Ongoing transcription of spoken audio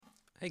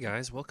Hey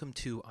guys, welcome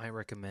to I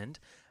Recommend.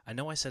 I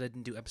know I said I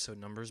didn't do episode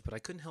numbers, but I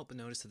couldn't help but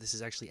notice that this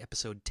is actually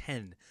episode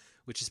 10,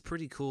 which is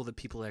pretty cool that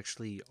people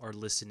actually are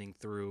listening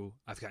through.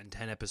 I've gotten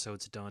 10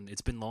 episodes done.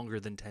 It's been longer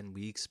than 10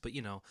 weeks, but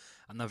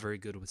I'm not very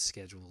good with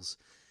schedules.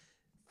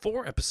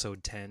 For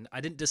episode 10,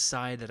 I didn't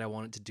decide that I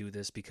wanted to do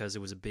this because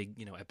it was a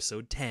big,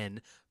 episode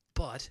 10,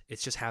 but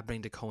it's just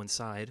happening to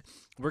coincide.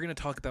 We're going to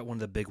talk about one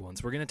of the big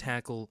ones. We're going to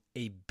tackle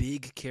a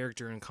big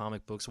character in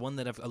comic books, one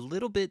that I've a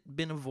little bit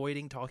been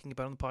avoiding talking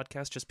about on the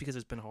podcast just because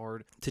it's been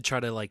hard to try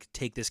to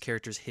take this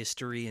character's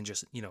history and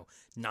just,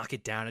 knock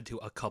it down into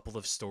a couple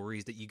of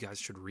stories that you guys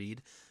should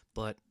read.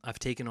 But I've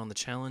taken on the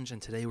challenge,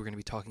 and today we're going to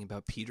be talking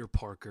about Peter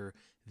Parker,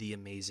 the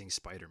Amazing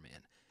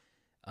Spider-Man.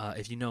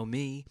 If you know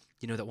me,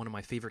 you know that one of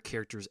my favorite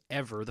characters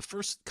ever, the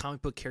first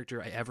comic book character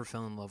I ever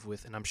fell in love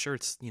with, and I'm sure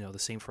it's, the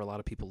same for a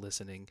lot of people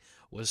listening,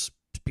 was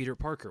Peter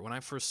Parker. When I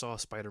first saw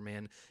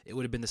Spider-Man, it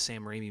would have been the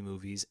Sam Raimi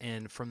movies,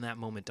 and from that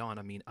moment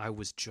on, I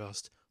was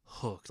just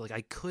hooked.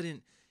 I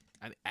couldn't,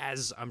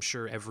 as I'm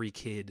sure every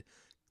kid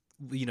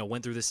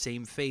went through the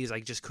same phase.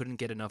 I just couldn't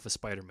get enough of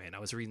Spider-Man. I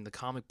was reading the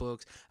comic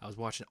books, I was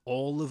watching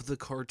all of the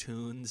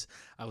cartoons,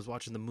 I was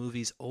watching the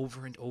movies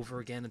over and over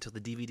again until the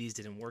DVDs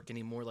didn't work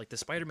anymore. Like the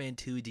Spider-Man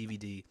 2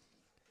 DVD,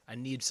 I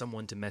need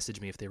someone to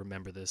message me if they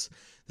remember this.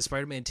 The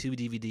Spider-Man 2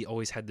 DVD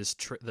always had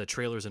the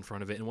trailers in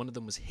front of it, and one of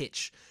them was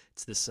Hitch.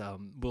 It's this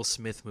Will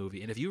Smith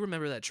movie. And if you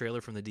remember that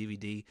trailer from the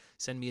DVD,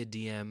 send me a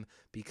DM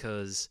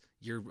because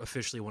you're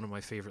officially one of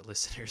my favorite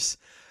listeners.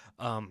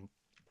 But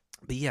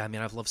yeah,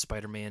 I've loved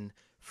Spider-Man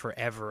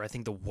forever. I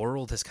think the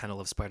world has kind of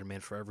loved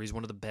Spider-Man forever. He's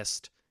one of the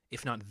best,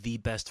 if not the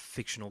best,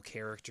 fictional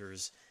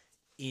characters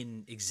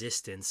in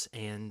existence.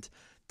 And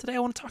today I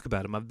want to talk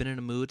about him. I've been in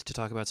a mood to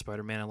talk about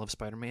Spider-Man. I love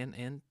Spider-Man,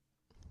 and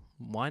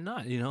why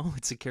not?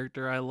 It's a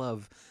character I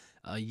love.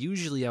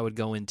 Usually, I would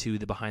go into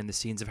the behind the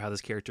scenes of how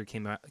this character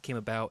came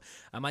about.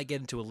 I might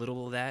get into a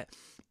little of that,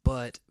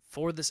 but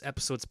for this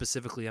episode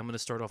specifically, I'm going to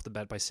start off the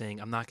bat by saying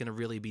I'm not going to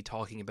really be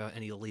talking about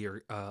any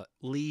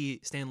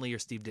Stan Lee or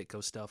Steve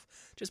Ditko stuff,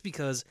 just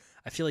because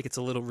I feel like it's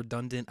a little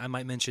redundant. I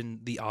might mention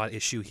the odd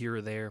issue here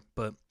or there,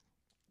 but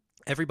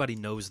everybody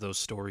knows those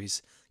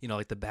stories,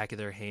 like the back of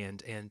their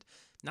hand. And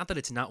not that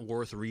it's not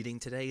worth reading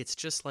today, it's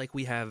just like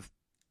we have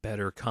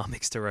better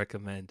comics to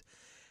recommend.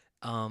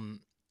 Um,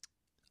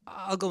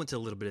 I'll go into a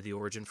little bit of the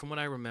origin. From what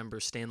I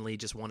remember, Stan Lee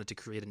just wanted to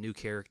create a new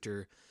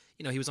character.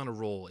 He was on a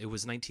roll. It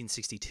was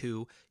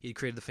 1962. He had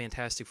created the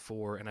Fantastic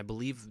Four, and I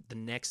believe the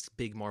next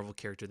big Marvel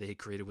character they had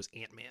created was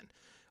Ant-Man,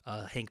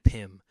 Hank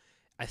Pym.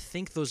 I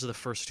think those are the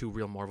first two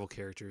real Marvel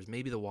characters.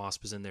 Maybe the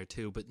Wasp is in there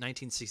too, but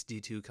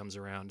 1962 comes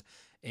around,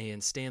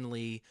 and Stan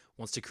Lee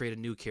wants to create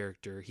a new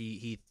character.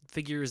 He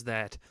figures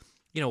that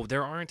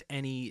there aren't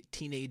any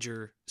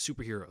teenager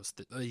superheroes.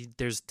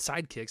 There's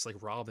sidekicks like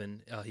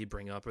Robin he'd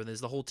bring up, or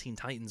there's the whole Teen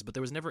Titans, but there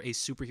was never a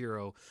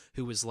superhero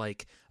who was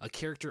like a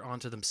character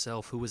onto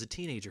themselves, who was a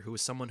teenager, who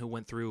was someone who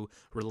went through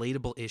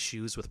relatable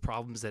issues with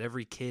problems that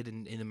every kid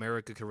in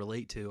America could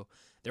relate to.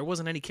 There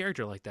wasn't any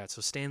character like that,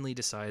 so Stan Lee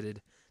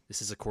decided, this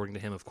is according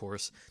to him, of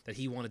course, that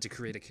he wanted to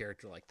create a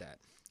character like that.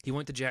 He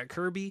went to Jack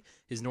Kirby,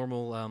 his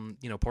normal,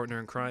 partner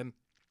in crime.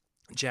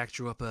 Jack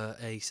drew up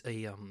a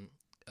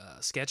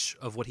sketch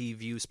of what he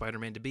views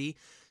Spider-Man to be.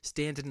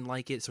 Stan didn't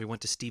like it, so he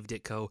went to Steve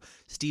Ditko.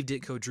 Steve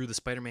Ditko drew the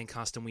Spider-Man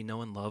costume we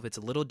know and love. It's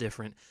a little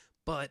different,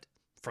 but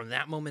from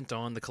that moment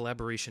on, the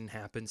collaboration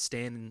happened.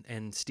 Stan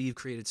and Steve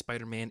created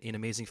Spider-Man in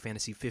Amazing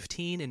Fantasy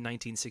 15 in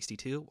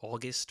 1962,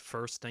 August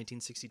 1st,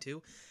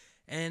 1962,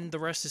 and the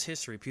rest is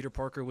history. Peter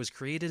Parker was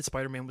created,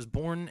 Spider-Man was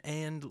born,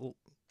 and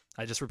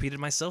I just repeated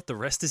myself, the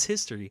rest is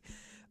history.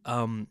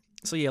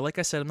 So yeah, like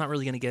I said, I'm not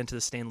really going to get into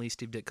the Stan Lee,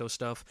 Steve Ditko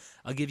stuff.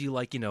 I'll give you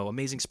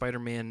Amazing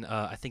Spider-Man,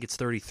 I think it's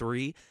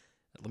 33.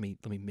 Let me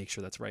make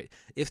sure that's right.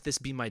 If This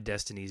Be My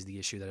Destiny is the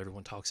issue that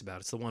everyone talks about.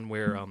 It's the one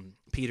where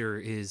Peter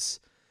is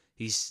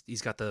he's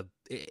got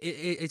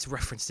it's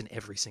referenced in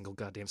every single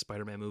goddamn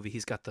Spider-Man movie.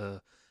 He's got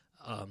the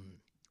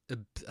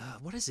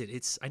what is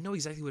it? I know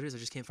exactly what it is. I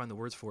just can't find the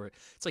words for it.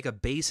 It's like a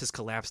base has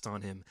collapsed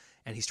on him,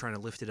 and he's trying to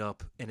lift it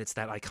up, and it's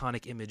that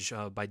iconic image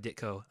by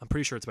Ditko. I'm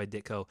pretty sure it's by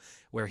Ditko,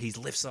 where he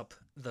lifts up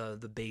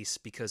the base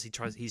because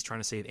he's trying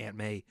to save Aunt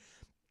May,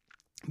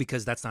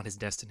 because that's not his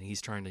destiny.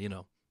 He's trying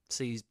to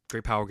say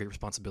great power, great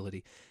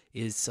responsibility.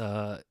 Is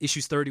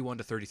issues 31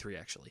 to 33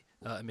 actually,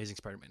 Amazing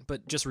Spider-Man.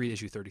 But just read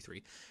issue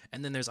 33,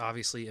 and then there's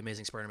obviously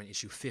Amazing Spider-Man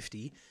issue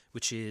 50,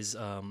 which is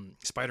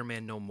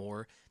Spider-Man No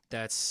More.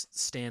 That's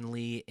Stan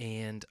Lee,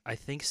 and I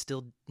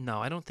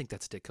don't think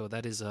that's Ditko.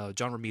 That is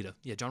John Romita.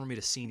 Yeah, John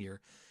Romita Sr.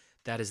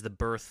 That is the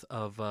birth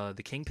of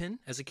the Kingpin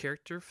as a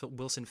character.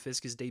 Wilson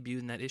Fisk is debuted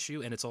in that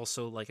issue, and it's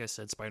also, like I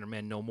said,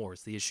 Spider-Man No More.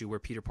 It's the issue where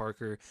Peter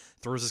Parker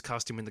throws his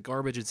costume in the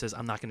garbage and says,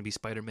 I'm not going to be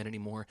Spider-Man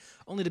anymore,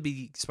 only to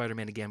be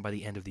Spider-Man again by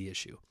the end of the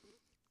issue.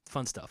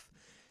 Fun stuff.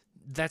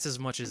 That's as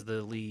much as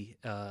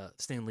the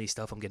Stan Lee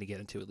stuff I'm going to get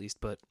into, at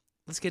least, but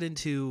let's get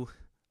into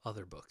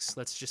other books.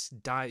 Let's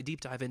just deep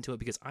dive into it,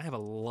 because I have a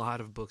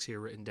lot of books here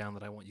written down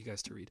that I want you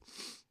guys to read.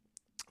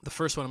 The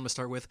first one I'm going to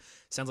start with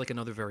sounds like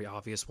another very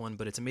obvious one,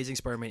 but it's Amazing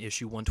Spider-Man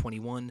issue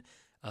 121,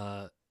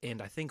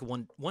 and I think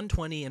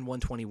 120 and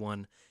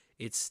 121.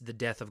 It's the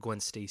death of Gwen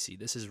Stacy.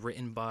 This is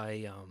written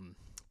by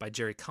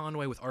Jerry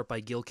Conway with art by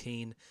Gil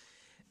Kane.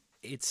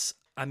 It's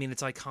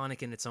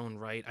iconic in its own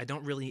right. I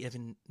don't really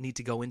even need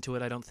to go into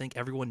it. I don't think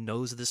everyone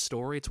knows this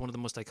story. It's one of the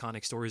most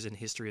iconic stories in the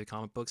history of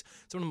comic books.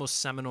 It's one of the most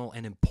seminal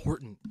and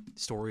important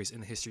stories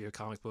in the history of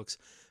comic books.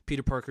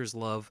 Peter Parker's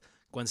love,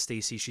 Gwen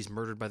Stacy, she's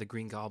murdered by the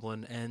Green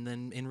Goblin, and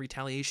then in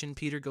retaliation,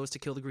 Peter goes to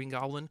kill the Green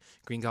Goblin.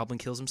 Green Goblin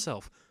kills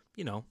himself.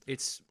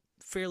 It's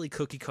fairly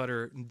cookie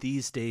cutter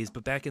these days,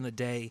 but back in the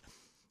day,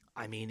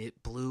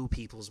 it blew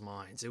people's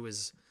minds. It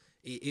was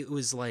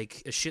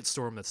like a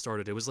shitstorm that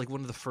started. It was like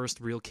one of the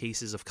first real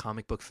cases of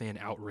comic book fan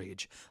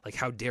outrage. Like,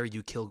 how dare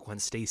you kill Gwen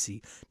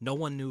Stacy? No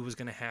one knew it was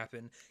going to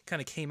happen.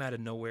 Kind of came out of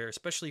nowhere,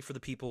 especially for the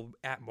people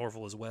at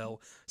Marvel as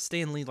well.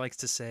 Stan Lee liked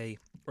to say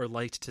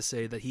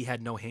that he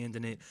had no hand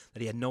in it,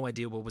 that he had no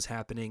idea what was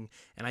happening.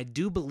 And I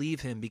do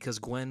believe him, because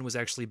Gwen was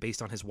actually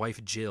based on his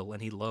wife Jill,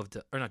 and he loved,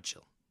 or not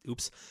Jill,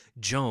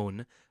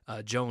 Joan,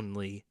 Joan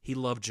Lee. He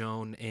loved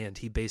Joan, and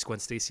he based Gwen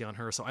Stacy on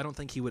her, so I don't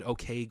think he would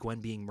okay Gwen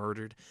being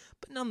murdered.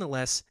 But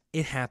nonetheless,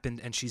 it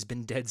happened, and she's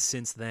been dead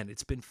since then.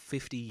 It's been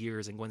 50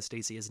 years, and Gwen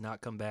Stacy has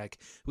not come back,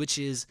 which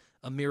is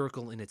a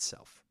miracle in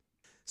itself.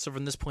 So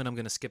from this point, I'm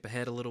going to skip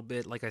ahead a little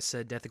bit. Like I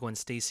said, Death of Gwen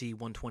Stacy,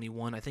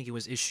 121. I think it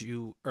was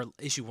issue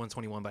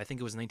 121, but I think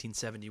it was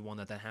 1971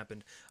 that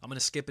happened. I'm going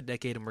to skip a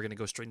decade, and we're going to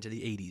go straight into the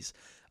 80s.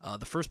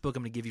 The first book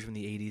I'm going to give you from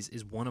the 80s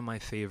is one of my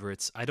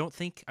favorites. I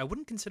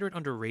wouldn't consider it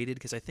underrated,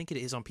 because I think it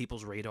is on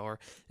people's radar,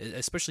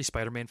 especially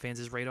Spider-Man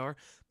fans' radar.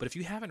 But if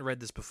you haven't read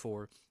this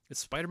before,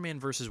 it's Spider-Man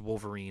vs.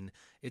 Wolverine.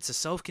 It's a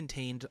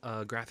self-contained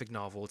graphic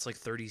novel. It's like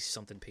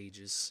 30-something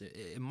pages.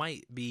 It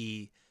might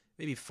be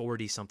maybe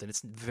 40-something.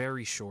 It's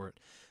very short,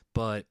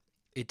 but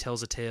it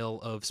tells a tale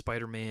of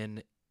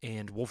Spider-Man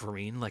and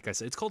Wolverine. Like I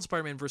said, it's called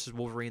Spider-Man versus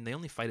Wolverine. They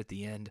only fight at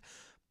the end,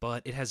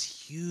 but it has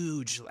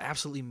huge,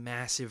 absolutely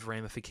massive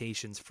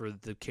ramifications for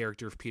the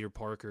character of Peter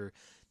Parker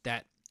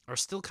that are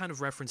still kind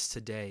of referenced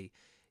today.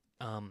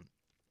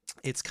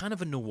 It's kind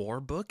of a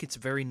noir book. It's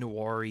very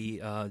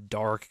noir-y,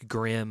 dark,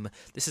 grim.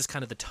 This is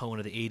kind of the tone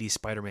of the 80s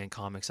Spider-Man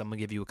comics. I'm going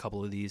to give you a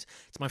couple of these.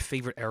 It's my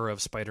favorite era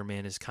of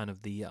Spider-Man, is kind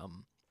of the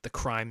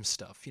crime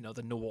stuff,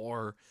 the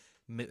noir,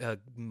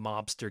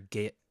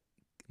 mobster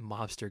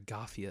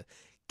mafia,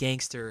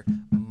 gangster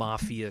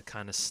mafia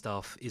kind of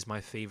stuff is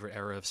my favorite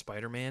era of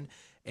Spider-Man,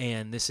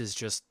 and this is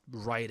just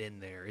right in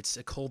there. It's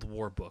a Cold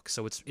War book,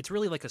 so it's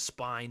really like a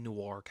spy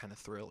noir kind of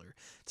thriller.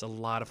 It's a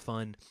lot of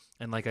fun,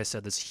 and like I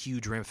said, there's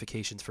huge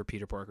ramifications for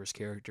Peter Parker's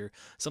character.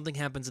 Something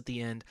happens at the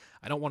end.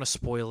 I don't want to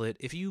spoil it.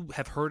 If you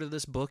have heard of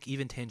this book,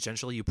 even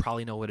tangentially, you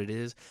probably know what it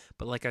is,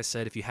 but like I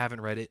said, if you haven't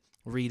read it,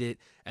 read it,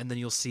 and then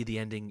you'll see the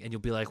ending, and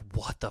you'll be like,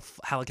 what the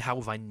how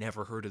have I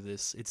never heard of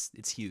this?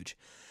 It's huge.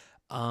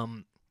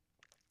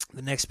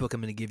 The next book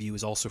I'm going to give you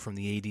is also from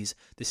the 80s.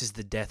 This is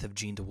The Death of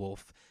Jean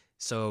DeWolff.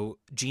 So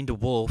Jean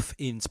DeWolff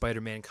in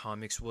Spider-Man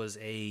comics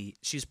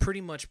she's pretty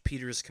much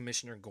Peter's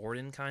Commissioner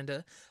Gordon, kind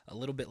of, a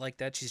little bit like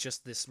that. She's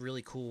just this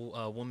really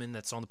cool woman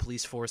that's on the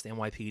police force, the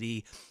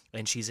NYPD,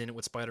 and she's in it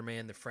with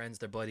Spider-Man. They're friends,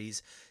 they're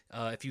buddies.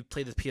 If you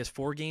play the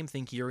PS4 game,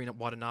 think Yuri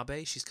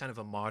Watanabe. She's kind of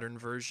a modern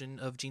version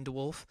of Jean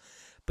DeWolff.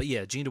 But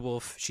yeah, Jean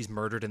DeWolff, she's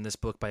murdered in this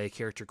book by a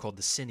character called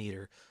the Sin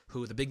Eater,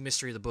 who the big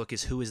mystery of the book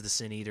is, who is the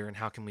Sin Eater and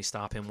how can we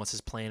stop him? What's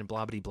his plan?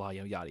 Blah, blah, blah,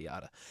 yada,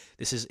 yada.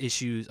 This is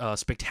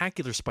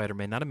Spectacular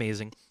Spider-Man, not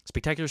amazing.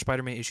 Spectacular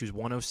Spider-Man issues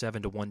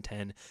 107 to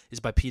 110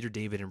 is by Peter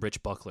David and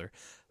Rich Buckler.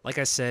 Like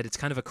I said, it's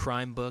kind of a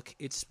crime book.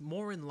 It's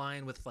more in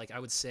line with, I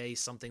would say,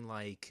 something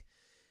like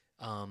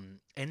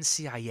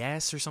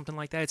NCIS or something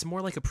like that. It's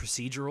more like a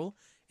procedural.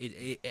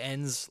 It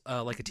ends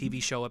like a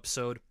TV show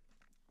episode.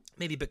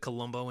 Maybe a bit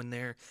Columbo in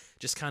there,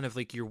 just kind of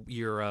like your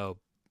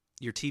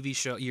TV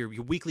show, your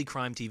weekly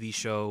crime TV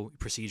show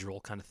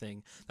procedural kind of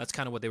thing. That's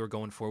kind of what they were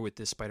going for with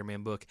this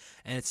Spider-Man book,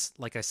 and it's,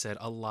 like I said,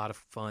 a lot of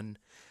fun.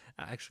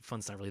 Actually,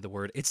 fun's not really the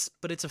word.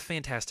 But it's a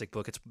fantastic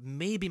book. It's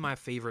maybe my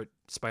favorite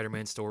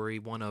Spider-Man story,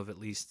 one of at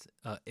least,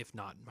 if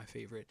not my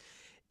favorite.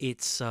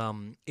 It's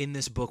in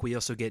this book we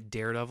also get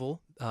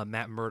Daredevil,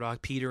 Matt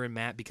Murdock. Peter and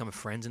Matt become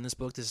friends in this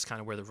book. This is kind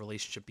of where the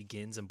relationship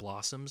begins and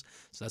blossoms.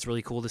 So that's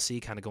really cool to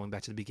see, kind of going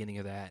back to the beginning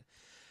of that.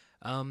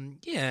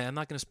 Yeah, I'm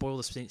not going to spoil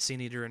the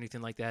Sin Eater or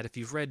anything like that. If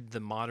you've read the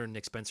modern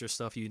Nick Spencer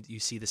stuff, you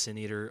see the Sin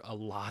Eater a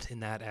lot in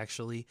that,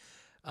 actually.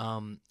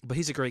 But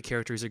he's a great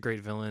character. He's a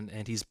great villain,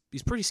 and he's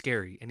pretty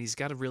scary, and he's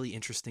got a really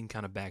interesting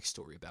kind of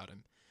backstory about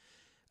him.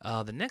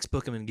 The next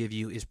book I'm going to give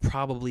you is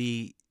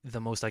probably the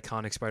most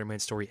iconic Spider-Man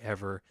story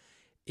ever.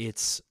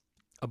 It's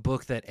a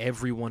book that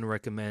everyone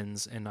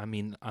recommends, and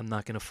I'm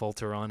not going to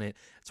falter on it.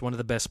 It's one of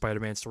the best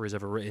Spider-Man stories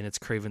ever written. It's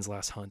Kraven's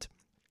Last Hunt.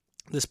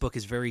 This book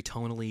is very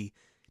tonally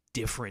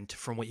different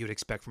from what you would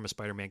expect from a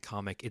Spider-Man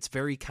comic. It's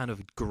very kind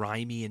of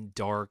grimy and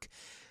dark.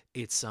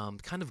 It's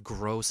kind of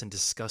gross and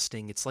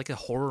disgusting. It's like a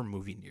horror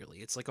movie nearly.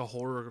 It's like a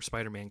horror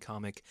Spider-Man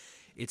comic.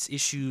 It's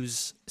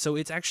issues. So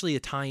it's actually a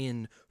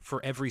tie-in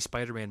for every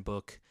Spider-Man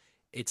book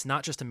it's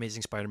not just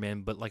Amazing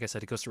Spider-Man, but like I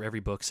said, it goes through every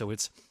book. So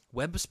it's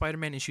Web of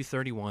Spider-Man issue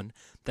 31,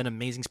 then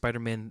Amazing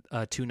Spider-Man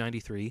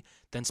 293,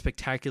 then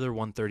Spectacular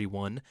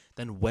 131,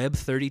 then Web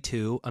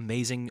 32,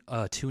 Amazing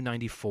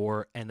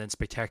 294, and then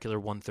Spectacular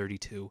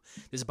 132.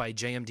 This is by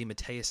J.M.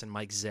 DeMatteis and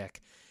Mike Zeck.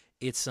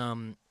 It's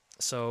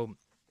so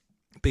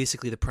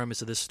basically the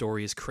premise of this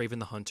story is Kraven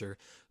the Hunter,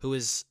 who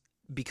is,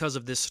 because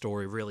of this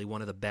story, really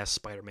one of the best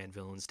Spider-Man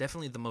villains.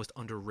 Definitely the most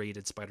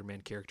underrated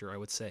Spider-Man character, I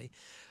would say.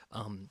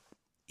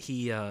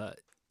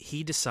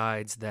 He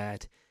decides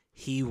that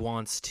he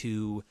wants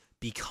to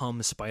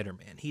become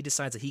Spider-Man. He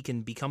decides that he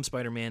can become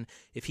Spider-Man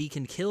if he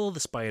can kill the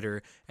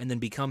spider and then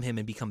become him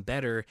and become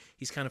better.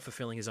 He's kind of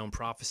fulfilling his own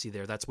prophecy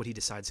there. That's what he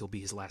decides he'll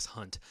be his last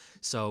hunt.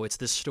 So it's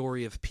this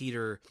story of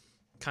Peter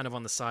kind of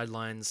on the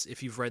sidelines.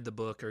 If you've read the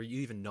book or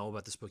you even know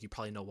about this book, you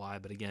probably know why.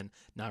 But again,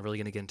 not really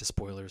going to get into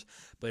spoilers.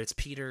 But it's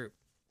Peter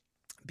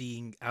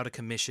being out of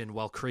commission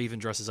while Kraven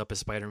dresses up as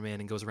Spider-Man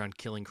and goes around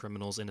killing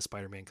criminals in a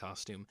Spider-Man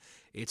costume.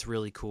 It's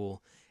really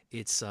cool.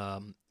 It's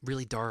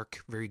really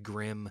dark, very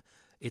grim.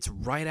 It's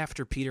right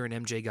after Peter and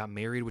MJ got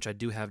married, which I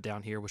do have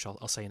down here, which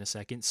I'll say in a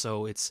second.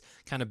 So it's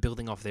kind of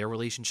building off their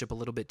relationship a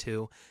little bit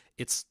too.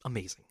 It's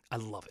amazing. I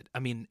love it. I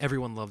mean,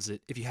 everyone loves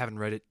it. If you haven't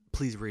read it,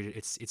 please read it.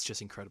 It's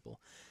just incredible.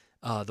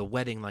 The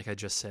wedding, like I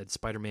just said,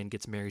 Spider-Man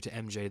gets married to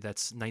MJ.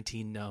 That's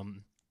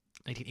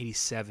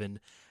 1987.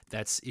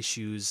 That's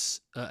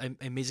issues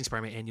Amazing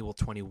Spider-Man Annual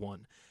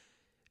 21.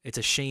 It's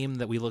a shame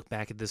that we look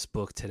back at this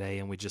book today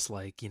and we just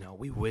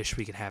we wish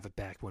we could have it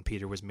back when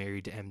Peter was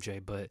married to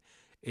MJ, but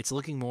it's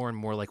looking more and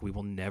more like we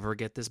will never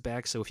get this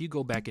back. So if you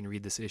go back and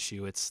read this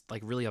issue, it's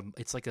like really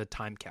it's like a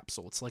time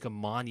capsule. It's like a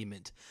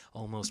monument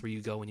almost, where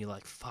you go and you're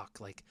like, fuck,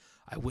 like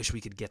I wish we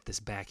could get this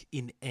back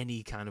in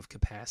any kind of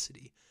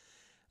capacity.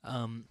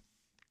 I'm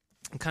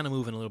kind of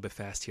moving a little bit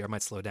fast here. I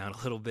might slow down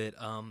a little bit.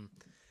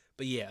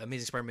 But yeah,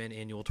 Amazing Spider-Man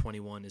Annual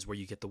 21 is where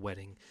you get the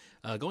wedding.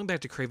 Going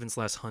back to Kraven's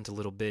Last Hunt a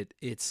little bit,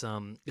 it's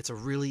a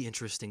really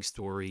interesting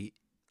story.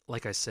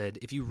 Like I said,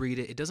 if you read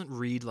it, it doesn't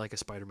read like a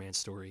Spider-Man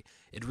story.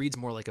 It reads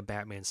more like a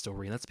Batman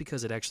story, and that's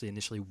because it actually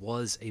initially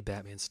was a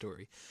Batman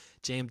story.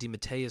 J.M.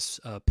 DeMatteis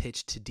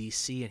pitched to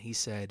DC, and he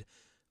said,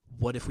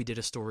 what if we did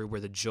a story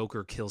where the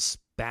Joker kills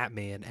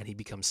Batman and he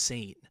becomes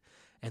sane?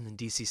 And then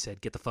DC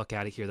said, get the fuck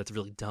out of here, that's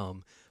really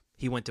dumb.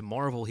 He went to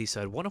Marvel, he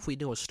said, what if we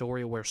do a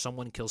story where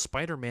someone kills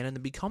Spider-Man and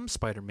then becomes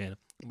Spider-Man?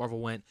 Marvel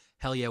went,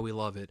 hell yeah, we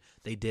love it.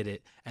 They did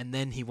it. And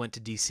then he went to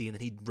DC, and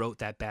then he wrote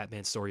that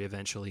Batman story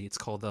eventually. It's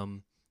called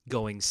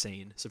Going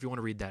Sane. So if you want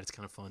to read that, it's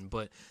kind of fun.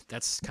 But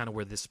that's kind of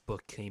where this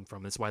book came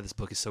from. That's why this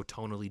book is so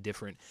tonally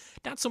different.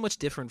 Not so much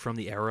different from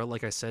the era.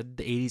 Like I said,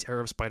 the 80s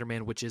era of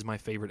Spider-Man, which is my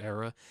favorite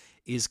era,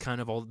 is kind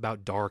of all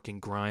about dark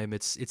and grime.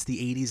 It's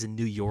the 80s in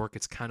New York.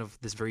 It's kind of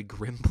this very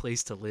grim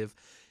place to live.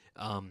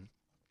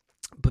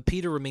 But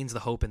Peter remains the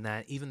hope in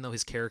that, even though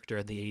his character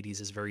in the 80s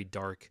is very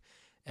dark.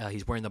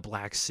 He's wearing the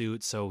black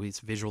suit, so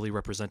he's visually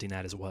representing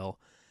that as well.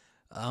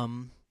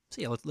 So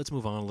yeah, let's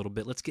move on a little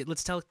bit.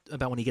 Let's tell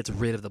about when he gets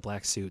rid of the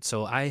black suit.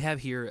 So I have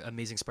here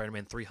Amazing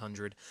Spider-Man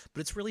 300, but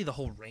it's really the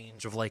whole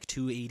range of like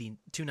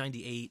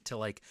 298 to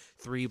like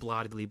 3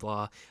 blah blah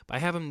blah. But I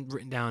have them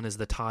written down as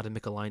the Todd and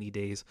Michelinie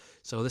days.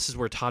 So this is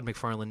where Todd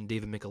McFarlane and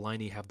David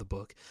Michelinie have the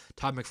book.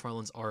 Todd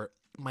McFarlane's art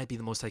might be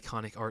the most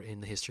iconic art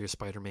in the history of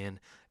Spider-Man.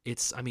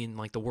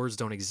 The words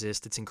don't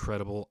exist. It's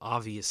incredible.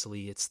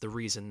 Obviously, it's the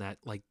reason that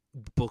like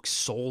books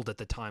sold at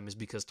the time is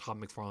because Todd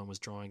McFarlane was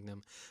drawing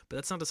them. But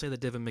that's not to say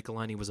that David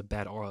Michelinie was a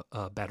bad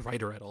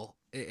writer at all.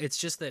 It's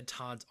just that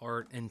Todd's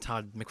art and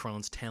Todd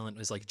McFarlane's talent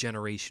was like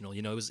generational.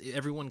 It was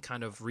everyone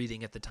kind of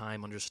reading at the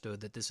time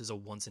understood that this is a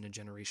once in a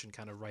generation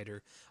kind of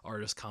writer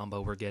artist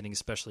combo we're getting,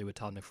 especially with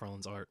Todd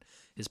McFarlane's art.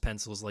 His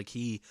pencils, like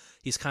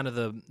he's kind of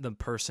the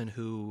person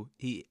who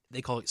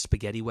they call it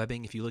spaghetti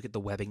webbing. If you look at the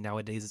webbing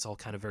nowadays, it's all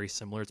kind of very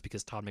similar. It's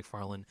because Todd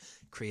McFarlane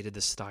created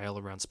this style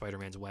around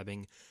Spider-Man's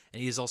webbing,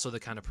 and he's also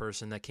the kind of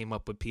person that came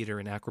up with Peter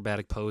in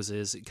acrobatic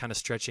poses, kind of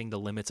stretching the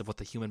limits of what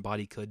the human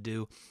body could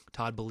do.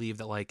 Todd believed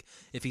that like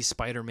if he's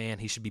Spider-Man,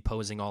 he should be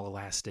posing all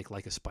elastic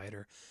like a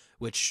spider,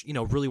 which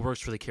really works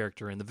for the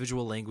character. And the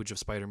visual language of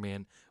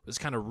Spider-Man was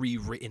kind of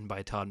rewritten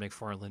by Todd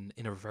McFarlane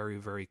in a very,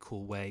 very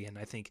cool way, and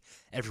I think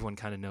everyone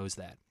kind of knows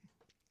that.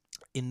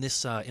 In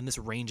this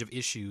range of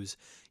issues,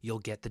 you'll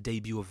get the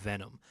debut of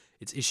Venom.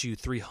 It's issue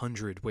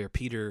 300, where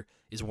Peter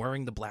is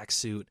wearing the black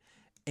suit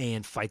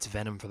and fights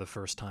Venom for the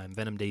first time.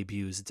 Venom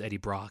debuts. It's Eddie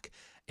Brock,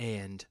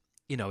 and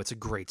it's a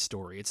great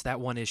story. It's that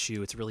one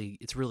issue.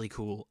 It's really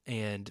cool.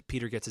 And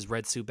Peter gets his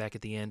red suit back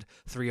at the end.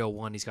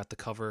 301. He's got the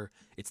cover.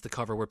 It's the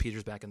cover where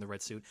Peter's back in the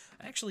red suit.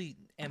 I actually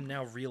am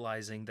now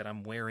realizing that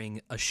I'm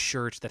wearing a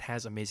shirt that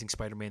has Amazing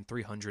Spider-Man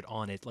 300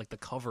 on it, like the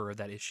cover of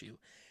that issue.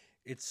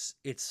 It's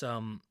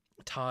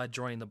Todd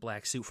drawing the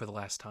black suit for the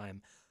last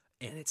time,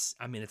 and it's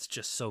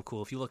just so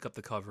cool. If you look up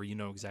the cover, you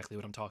know exactly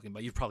what I'm talking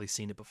about. You've probably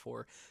seen it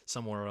before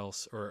somewhere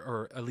else,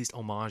 or at least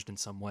homaged in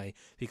some way,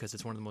 because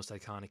it's one of the most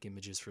iconic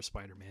images for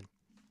Spider-Man.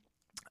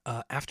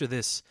 After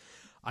this,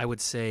 I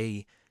would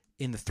say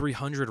in the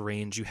 300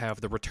 range, you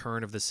have the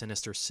return of the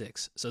Sinister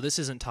Six. So this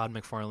isn't Todd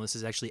McFarlane. This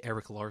is actually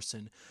Eric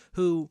Larson,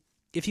 who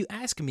if you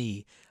ask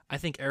me, I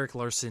think Eric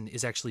Larson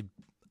is actually.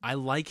 I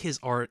like his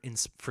art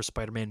for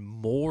Spider-Man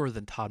more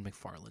than Todd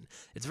McFarlane.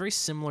 It's very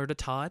similar to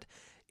Todd.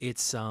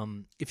 It's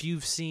if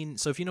you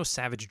know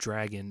Savage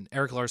Dragon,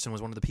 Eric Larson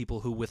was one of the people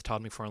who, with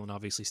Todd McFarlane,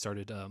 obviously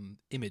started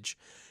Image.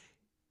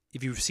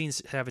 If you've seen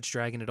Savage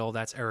Dragon at all,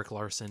 that's Eric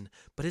Larson.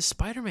 But his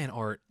Spider-Man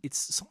art,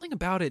 it's something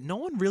about it. No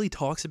one really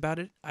talks about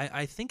it.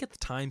 I think at the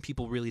time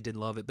people really did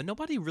love it, but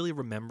nobody really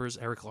remembers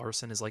Eric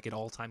Larson as like an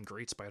all-time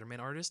great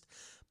Spider-Man artist.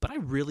 But I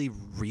really,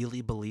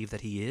 really believe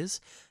that he is.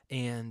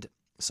 And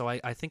so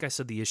I think I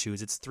said the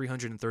issues. It's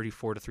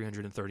 334 to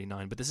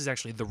 339, but this is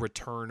actually the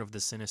return of the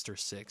Sinister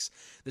Six.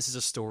 This is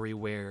a story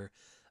where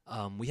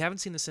we haven't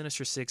seen the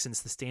Sinister Six since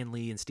the Stan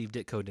Lee and Steve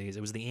Ditko days.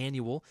 It was the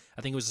annual.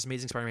 I think it was this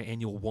Amazing Spider-Man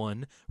Annual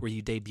 1 where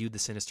you debuted the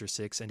Sinister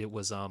Six, and it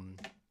was, come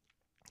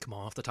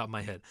on, off the top of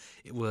my head.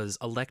 It was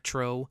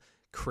Electro,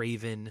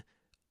 Kraven,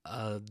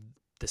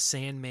 the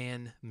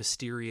Sandman,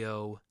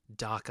 Mysterio,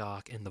 Doc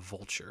Ock, and the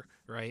Vulture,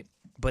 right?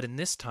 But in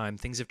this time,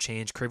 things have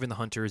changed. Kraven the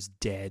Hunter is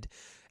dead,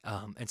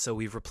 and so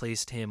we've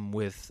replaced him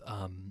with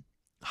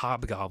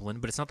Hobgoblin,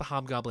 but it's not the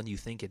Hobgoblin you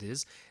think it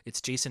is.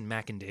 It's Jason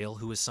Macendale,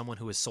 who is someone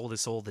who has sold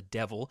his soul to the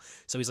devil,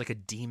 so he's like a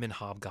demon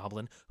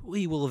Hobgoblin, who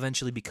he will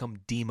eventually become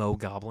Demo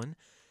Goblin.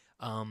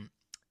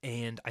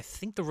 And I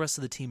think the rest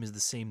of the team is the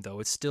same, though.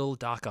 It's still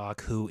Doc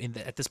Ock, who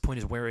at this point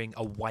is wearing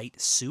a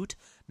white suit,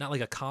 not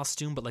like a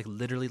costume, but like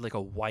literally like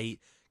a white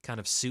kind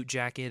of suit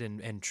jacket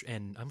and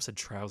I almost said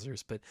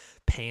trousers, but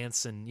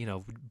pants and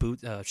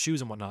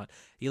shoes and whatnot.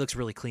 He looks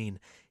really clean.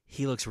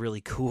 He looks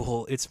really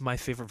cool. It's my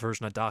favorite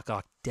version of Doc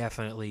Ock,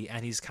 definitely,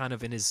 and he's kind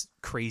of in his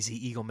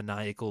crazy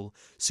egomaniacal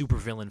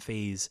supervillain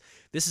phase.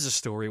 This is a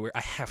story where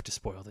I have to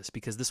spoil this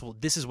because this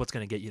is what's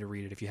going to get you to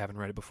read it if you haven't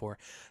read it before.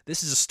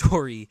 This is a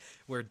story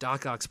where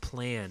Doc Ock's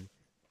plan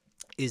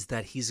is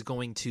that he's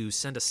going to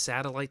send a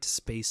satellite to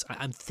space.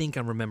 I think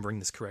I'm remembering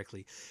this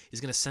correctly. He's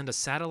going to send a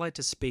satellite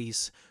to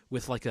space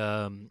with like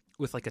a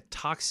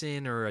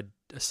toxin or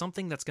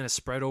something that's going to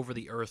spread over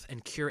the Earth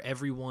and cure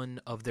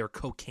everyone of their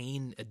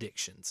cocaine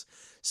addictions,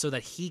 so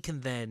that he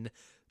can then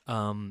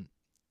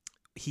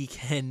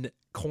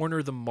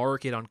corner the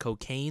market on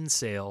cocaine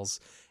sales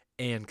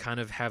and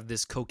kind of have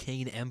this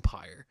cocaine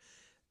empire.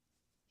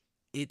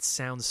 It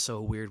sounds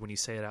so weird when you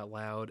say it out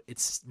loud.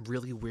 It's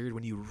really weird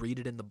when you read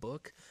it in the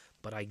book.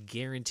 But I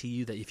guarantee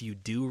you that if you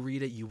do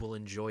read it, you will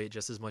enjoy it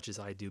just as much as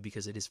I do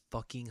because it is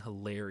fucking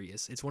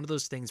hilarious. It's one of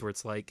those things where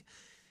it's like,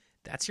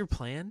 that's your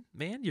plan,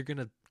 man? You're going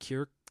to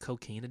cure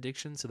cocaine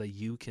addiction so that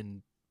you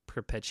can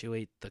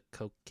perpetuate the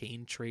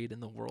cocaine trade in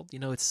the world?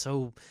 It's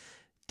so...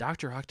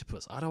 Dr.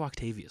 Octopus, Otto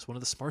Octavius, one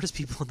of the smartest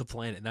people on the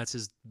planet, and that's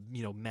his,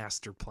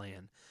 master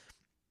plan.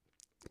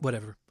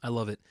 Whatever. I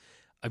love it.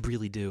 I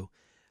really do.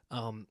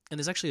 And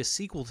there's actually a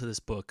sequel to this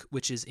book,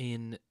 which is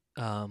in...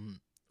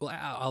 Well,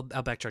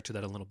 I'll backtrack to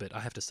that a little bit. I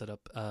have to set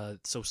up.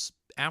 So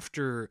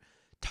after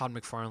Todd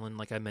McFarlane,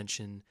 like I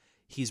mentioned,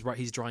 he's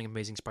drawing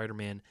Amazing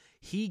Spider-Man.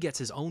 He gets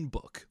his own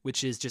book,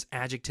 which is just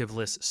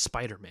adjectiveless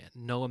Spider-Man.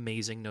 No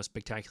amazing, no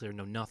spectacular,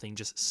 no nothing,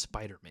 just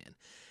Spider-Man.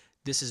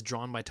 This is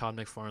drawn by Todd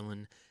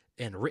McFarlane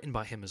and written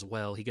by him as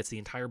well. He gets the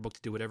entire book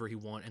to do whatever he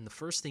wants. And the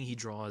first thing he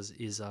draws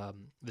is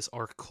this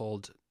arc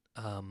called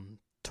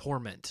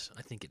Torment,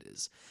 I think it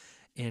is.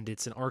 And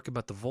it's an arc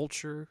about the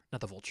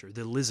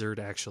lizard,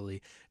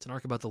 actually. It's an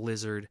arc about the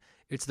lizard.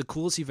 It's the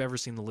coolest you've ever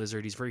seen the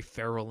lizard. He's very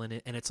feral in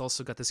it, and it's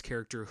also got this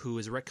character who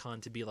is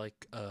retconned to be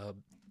like a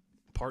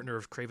partner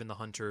of Kraven the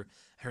Hunter.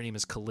 Her name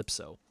is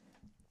Calypso.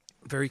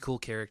 Very cool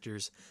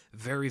characters,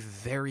 very,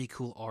 very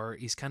cool art.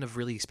 He's kind of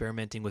really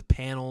experimenting with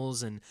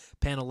panels and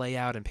panel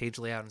layout and page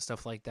layout and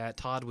stuff like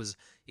that. He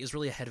was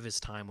really ahead of his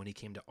time when he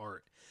came to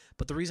art.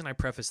 But the reason I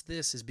preface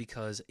this is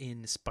because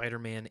in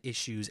Spider-Man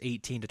issues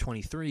 18 to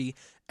 23,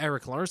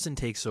 Eric Larson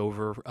takes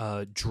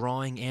over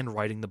drawing and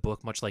writing the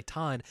book, much like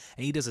Todd,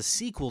 and he does a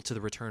sequel to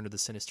The Return of the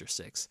Sinister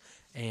Six.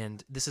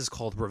 And this is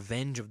called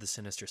Revenge of the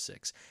Sinister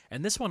Six.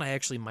 And this one I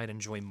actually might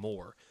enjoy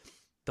more.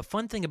 The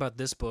fun thing about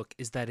this book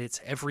is that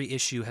every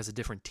issue has a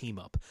different team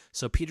up.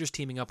 So Peter's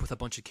teaming up with a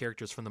bunch of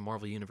characters from the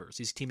Marvel Universe.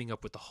 He's teaming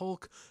up with the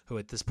Hulk, who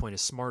at this point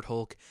is Smart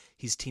Hulk.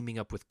 He's teaming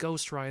up with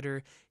Ghost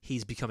Rider.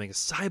 He's becoming a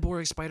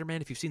Cyborg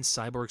Spider-Man. If you've seen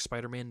Cyborg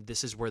Spider-Man,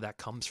 this is where that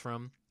comes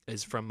from,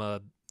 is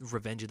from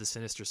Revenge of the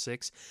Sinister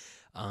Six.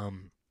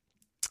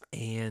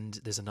 And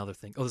there's another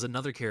thing. There's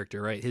another character,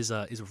 right? His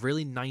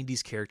really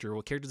 90s character.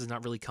 Well, character does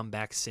not really come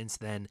back since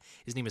then.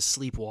 His name is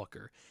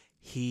Sleepwalker.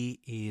 He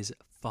is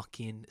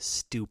fucking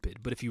stupid.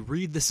 But if you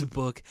read this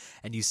book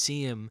and you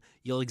see him,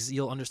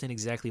 you'll understand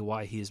exactly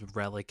why he is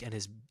Relic and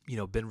has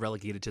been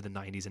relegated to the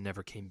 90s and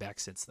never came back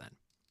since then.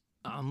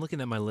 I'm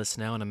looking at my list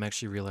now and I'm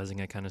actually realizing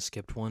I kind of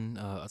skipped one.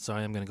 So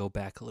I am going to go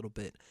back a little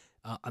bit.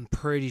 I'm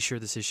pretty sure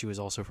this issue is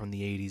also from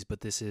the 80s, but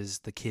this is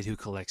The Kid Who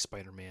Collects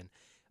Spider-Man.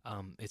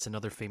 It's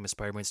another famous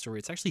Spider-Man story.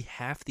 It's actually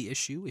half the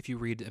issue. If you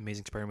read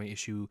Amazing Spider-Man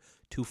issue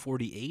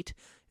 248,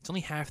 it's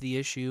only half the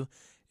issue.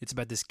 It's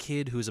about this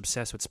kid who's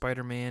obsessed with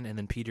Spider-Man, and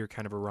then Peter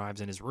kind of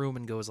arrives in his room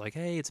and goes like,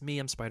 hey, it's me,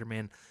 I'm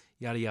Spider-Man,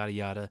 yada, yada,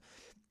 yada.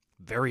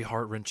 Very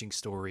heart-wrenching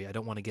story. I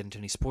don't want to get into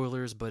any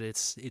spoilers, but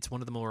it's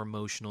one of the more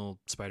emotional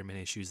Spider-Man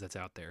issues that's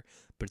out there.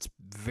 But it's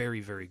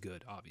very, very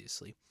good,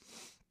 obviously.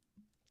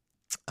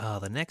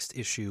 The next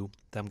issue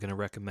that I'm going to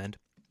recommend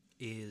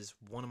is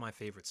one of my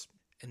favorites,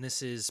 and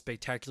this is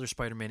Spectacular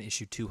Spider-Man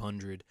issue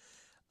 200.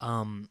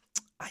 I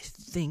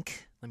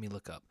think, let me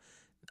look up.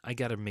 I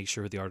got to make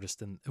sure the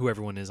artist and who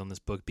everyone is on this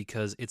book,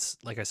 because it's,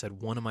 like I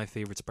said, one of my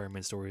favorite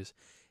Spider-Man stories.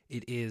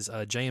 It is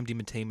J.M.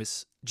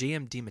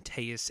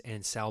 DeMatteis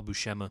and Sal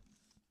Buscema.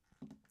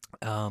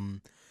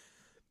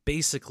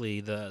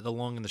 Basically, the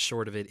long and the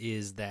short of it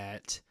is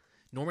that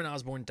Norman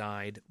Osborn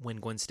died when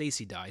Gwen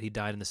Stacy died. He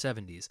died in the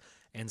 70s.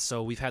 And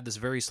so we've had this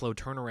very slow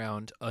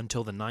turnaround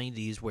until the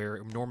 90s, where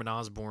Norman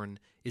Osborn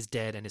is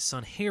dead and his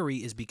son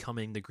Harry is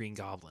becoming the Green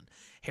Goblin.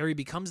 Harry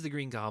becomes the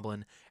Green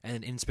Goblin,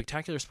 and in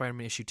Spectacular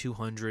Spider-Man issue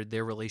 200,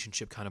 their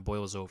relationship kind of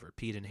boils over,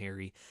 Pete and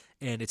Harry,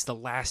 and it's the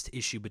last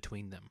issue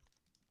between them.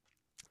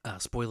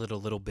 Spoil it a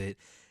little bit.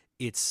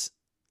 It's,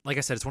 like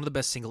I said, it's one of the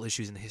best single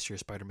issues in the history of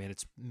Spider-Man.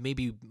 It's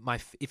maybe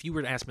if you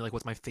were to ask me, like,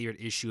 what's my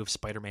favorite issue of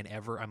Spider-Man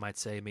ever, I might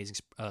say Amazing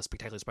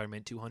Spectacular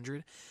Spider-Man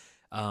 200.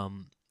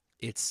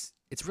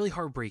 It's really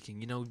heartbreaking.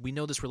 You know, we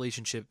know this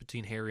relationship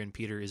between Harry and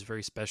Peter is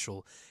very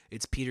special.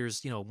 It's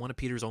Peter's, one of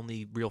Peter's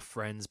only real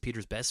friends,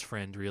 Peter's best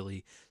friend,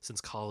 really,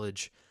 since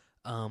college.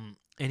 And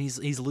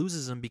he's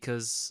loses him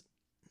because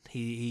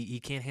he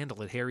can't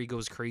handle it. Harry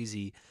goes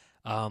crazy.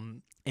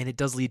 And it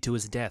does lead to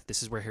his death.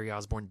 This is where Harry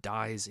Osborn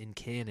dies in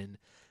canon.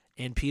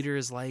 And Peter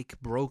is, like,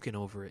 broken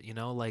over it,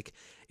 Like,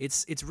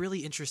 it's really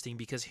interesting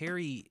because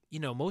Harry,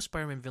 most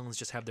Spider-Man villains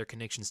just have their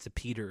connections to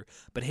Peter,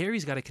 but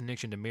Harry's got a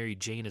connection to Mary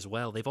Jane as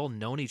well. They've all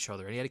known each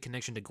other, and he had a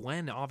connection to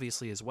Gwen,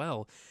 obviously, as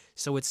well.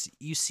 So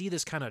you see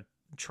this kind of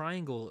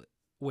triangle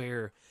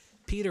where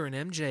Peter and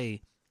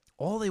MJ,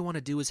 all they want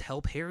to do is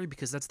help Harry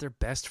because that's their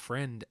best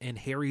friend, and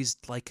Harry's,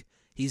 like,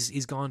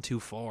 he's gone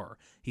too far.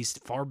 He's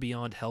far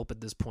beyond help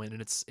at this point,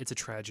 and it's a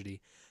tragedy.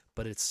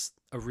 But it's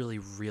a really,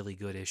 really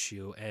good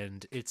issue,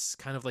 and it's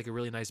kind of like a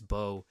really nice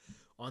bow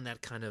on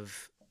that kind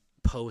of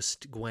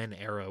post-Gwen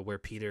era where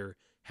Peter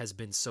has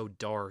been so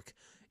dark.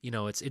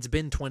 It's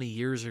been 20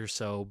 years or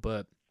so,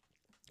 but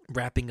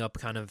wrapping up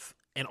kind of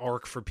an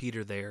arc for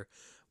Peter there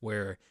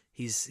where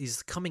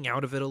he's coming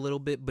out of it a little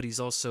bit, but he's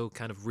also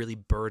kind of really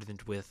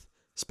burdened with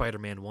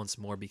Spider-Man once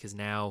more, because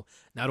now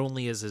not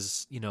only has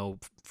his,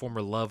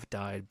 former love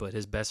died, but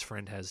his best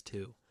friend has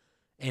too.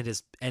 And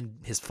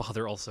his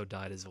father also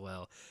died as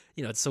well.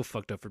 It's so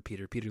fucked up for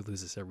Peter. Peter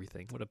loses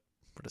everything. What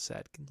a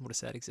sad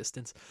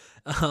existence.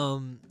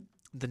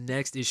 The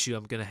next issue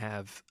I'm gonna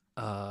have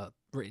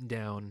written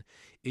down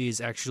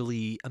is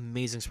actually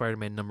Amazing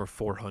Spider-Man number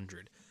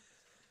 400.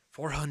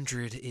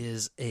 400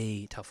 is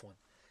a tough one.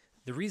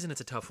 The reason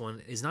it's a tough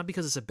one is not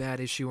because it's a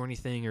bad issue or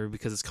anything, or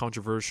because it's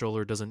controversial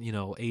or doesn't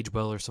age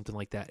well or something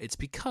like that. It's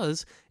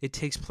because it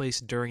takes place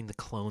during the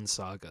Clone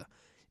Saga.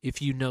 If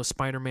you know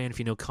Spider-Man, if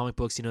you know comic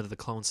books, you know that the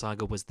Clone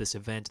Saga was this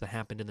event that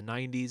happened in the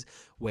 90s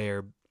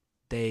where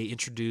they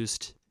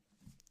introduced...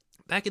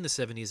 Back in the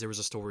 70s, there was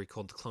a story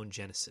called The Clone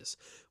Genesis,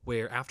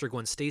 where after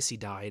Gwen Stacy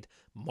died,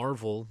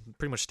 Marvel,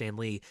 pretty much Stan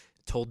Lee,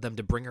 told them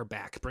to bring her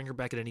back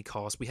at any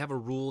cost. We have a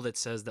rule that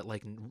says that,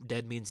 like,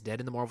 dead means dead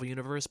in the Marvel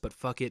Universe, but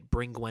fuck it,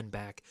 bring Gwen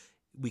back.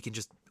 We can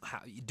just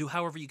do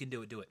however you can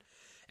do it.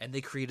 And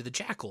they created the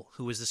Jackal,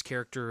 who was this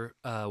character,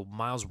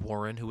 Miles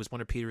Warren, who was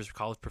one of Peter's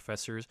college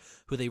professors,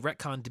 who they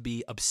retconned to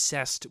be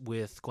obsessed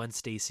with Gwen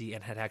Stacy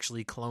and had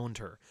actually cloned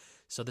her.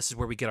 So this is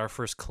where we get our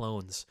first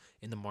clones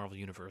in the Marvel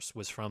Universe,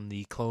 was from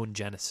the Clone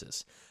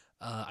Genesis.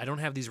 I don't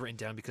have these written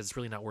down because it's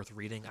really not worth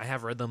reading. I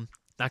have read them.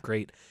 Not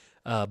great.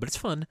 But it's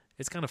fun.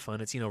 It's kind of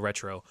fun. It's,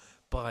 retro.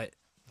 But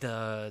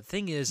the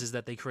thing is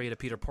that they create a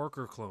Peter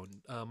Parker clone.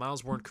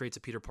 Miles Warren creates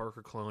a Peter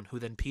Parker clone, who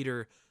then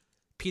Peter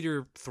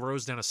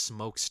throws down a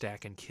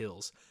smokestack and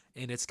kills.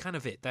 And it's kind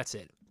of it. That's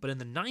it. But in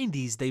the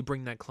 90s, they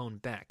bring that clone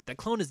back. That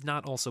clone is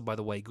not also, by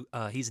the way,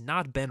 he's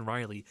not Ben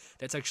Reilly.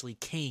 That's actually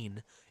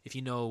Kane. If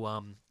you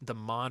know the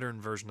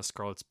modern version of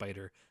Scarlet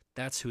Spider,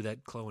 that's who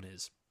that clone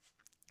is.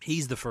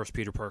 He's the first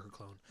Peter Parker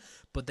clone.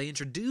 But they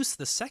introduce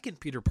the second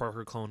Peter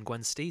Parker clone,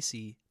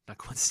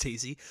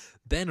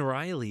 Ben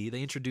Reilly.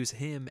 They introduce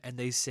him, and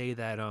they say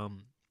that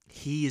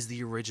he is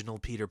the original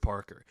Peter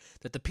Parker.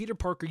 That the Peter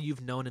Parker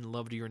you've known and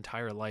loved your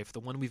entire life, the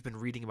one we've been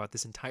reading about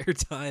this entire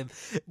time,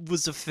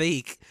 was a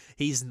fake.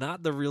 He's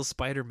not the real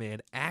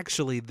Spider-Man.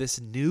 Actually, this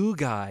new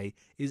guy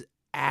is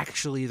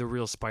actually the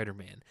real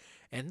Spider-Man.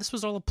 And this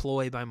was all a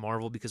ploy by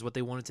Marvel, because what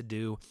they wanted to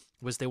do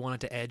was they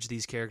wanted to edge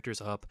these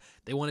characters up.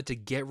 They wanted to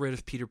get rid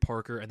of Peter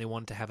Parker, and they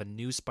wanted to have a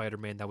new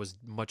Spider-Man that was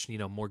much,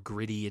 more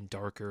gritty and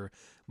darker,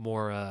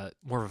 more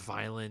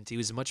violent. He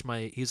was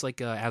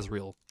like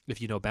Azrael.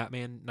 If you know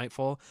Batman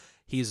Nightfall,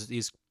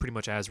 he's pretty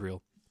much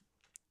Azrael.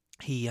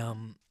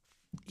 And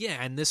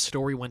this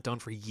story went on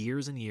for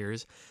years and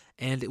years,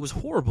 and it was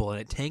horrible,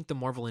 and it tanked the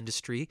Marvel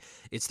industry.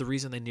 It's the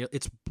reason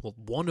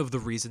one of the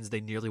reasons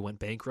they nearly went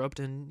bankrupt,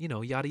 and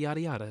yada yada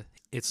yada.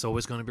 It's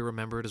always going to be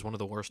remembered as one of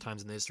the worst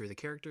times in the history of the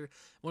character,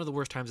 one of the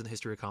worst times in the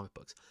history of comic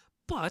books.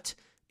 But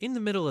in the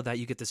middle of that,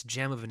 you get this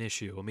gem of an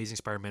issue, Amazing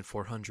Spider-Man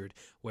 400,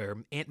 where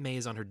Aunt May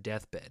is on her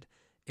deathbed,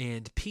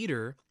 and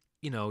Peter,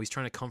 he's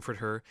trying to comfort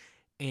her,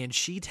 and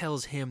she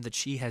tells him that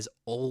she has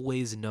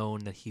always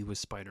known that he was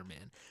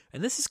Spider-Man.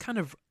 And this is kind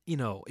of,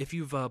 if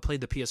you've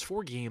played the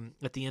PS4 game,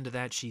 at the end of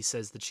that, she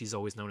says that she's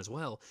always known as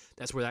well.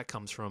 That's where that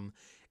comes from.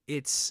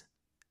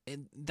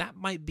 And that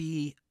might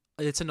be,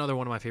 it's another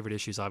one of my favorite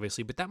issues,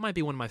 obviously, but that might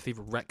be one of my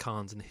favorite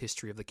retcons in the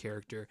history of the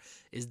character,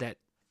 is that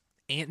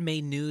Aunt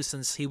May knew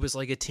since he was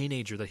like a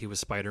teenager that he was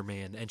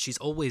Spider-Man, and she's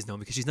always known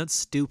because she's not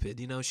stupid.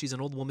 She's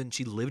an old woman.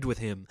 She lived with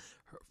him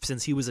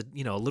since he was a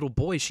little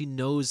boy. She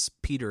knows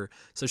Peter,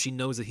 so she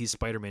knows that he's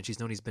Spider-Man. She's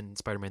known he's been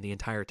Spider-Man the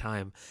entire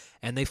time,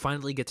 and they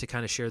finally get to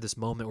kind of share this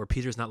moment where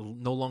Peter's no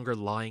longer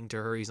lying to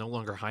her. He's no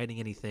longer hiding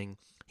anything.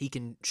 He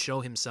can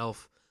show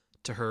himself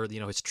to her,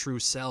 his true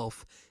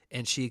self,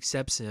 and she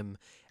accepts him,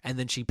 and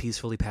then she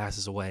peacefully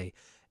passes away.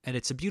 And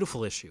it's a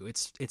beautiful issue.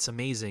 It's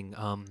amazing.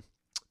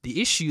 The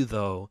issue,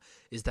 though,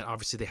 is that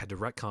obviously they had to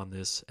retcon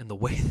this, and the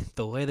way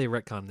they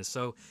retcon this.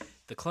 So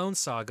the Clone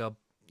Saga,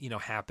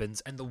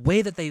 happens, and the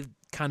way that they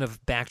kind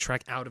of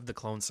backtrack out of the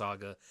Clone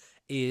Saga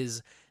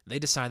is they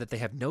decide that they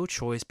have no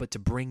choice but to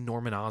bring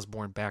Norman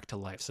Osborn back to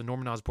life. So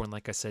Norman Osborn,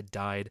 like I said,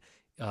 died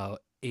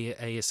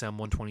ASM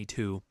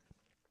 122.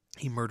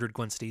 He murdered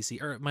Gwen Stacy,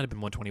 or it might have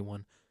been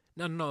 121.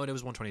 No, it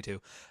was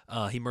 122.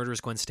 He murders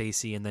Gwen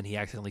Stacy, and then he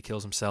accidentally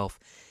kills himself.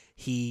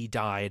 He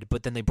died,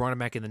 but then they brought him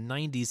back in the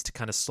 90s to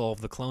kind of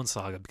solve the Clone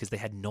Saga because they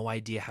had no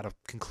idea how to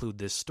conclude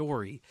this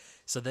story.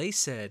 So they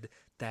said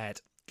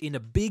that in a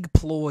big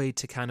ploy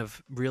to kind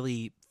of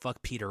really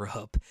fuck Peter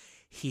up,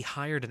 he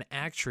hired an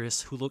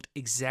actress who looked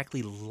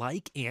exactly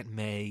like Aunt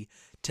May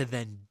to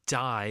then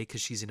die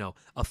because she's,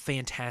 a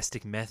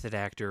fantastic method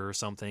actor or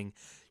something.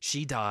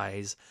 She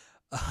dies,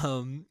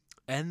 and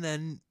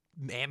then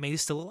Aunt May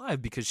is still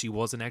alive because she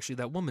wasn't actually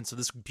that woman. So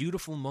this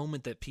beautiful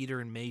moment that Peter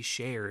and May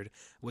shared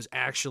was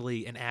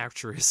actually an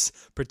actress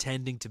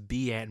pretending to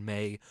be Aunt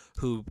May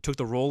who took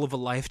the role of a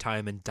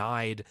lifetime and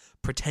died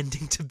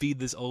pretending to be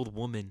this old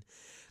woman.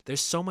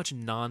 There's so much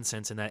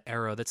nonsense in that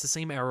era. That's the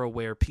same era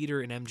where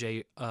Peter and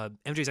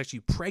MJ's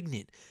actually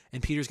pregnant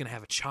and Peter's going to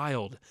have a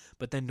child.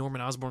 But then Norman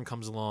Osborn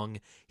comes along.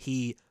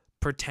 He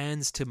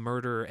pretends to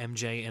murder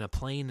MJ in a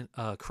plane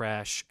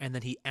crash, and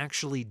then he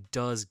actually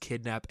does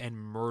kidnap and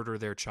murder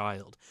their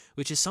child,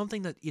 which is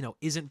something that,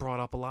 isn't brought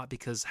up a lot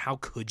because how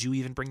could you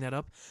even bring that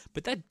up?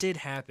 But that did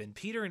happen.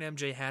 Peter and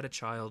MJ had a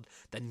child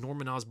that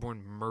Norman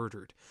Osborn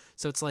murdered.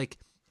 So it's like,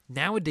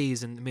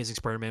 nowadays in Amazing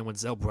Spider-Man, when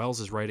Zeb Wells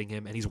is writing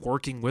him and he's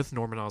working with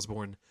Norman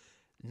Osborn,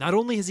 not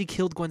only has he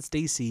killed Gwen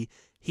Stacy,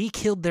 he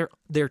killed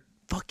their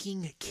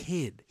fucking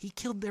kid. He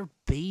killed their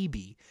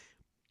baby.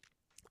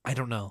 I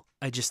don't know.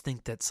 I just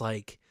think that's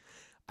like,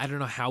 I don't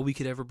know how we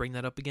could ever bring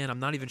that up again.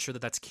 I'm not even sure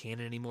that that's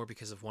canon anymore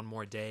because of One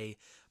More Day,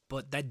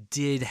 but that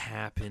did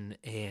happen,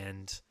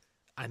 and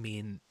I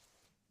mean,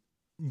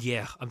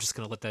 yeah, I'm just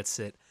gonna let that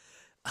sit.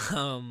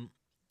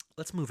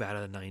 Let's move out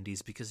of the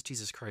 90s because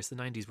Jesus Christ, the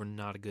 90s were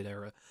not a good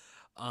era.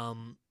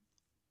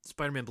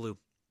 Spider-Man Blue,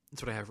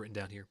 that's what I have written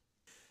down here.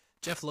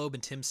 Jeff Loeb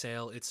and Tim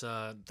Sale. It's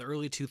the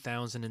early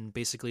 2000s, and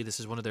basically this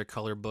is one of their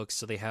color books.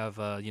 So they have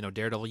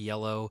Daredevil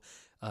yellow,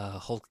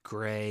 Hulk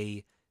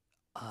gray,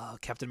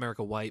 Captain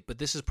America white, but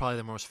this is probably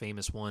the most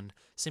famous one.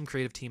 Same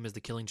creative team as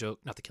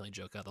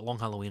The Long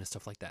Halloween and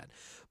stuff like that.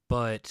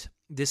 But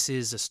this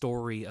is a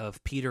story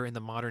of Peter in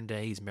the modern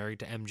day. He's married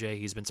to MJ.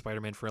 He's been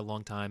Spider-Man for a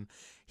long time.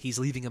 He's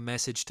leaving a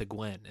message to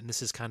Gwen, and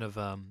this is kind of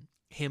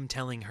him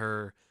telling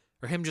her,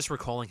 or him just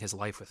recalling his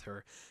life with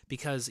her,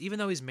 because even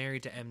though he's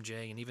married to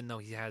MJ, and even though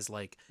he has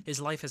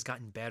his life has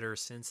gotten better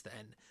since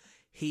then,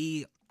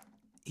 he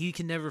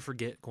can never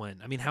forget Gwen.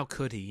 I mean, how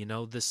could he?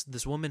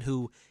 This woman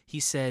who he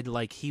said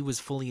he was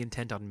fully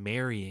intent on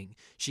marrying,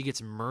 she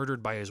gets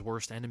murdered by his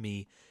worst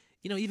enemy.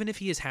 Even if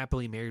he is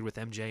happily married with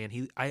MJ,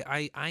 and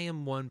I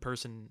am one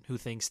person who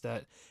thinks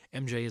that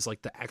MJ is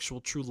the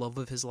actual true love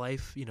of his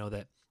life.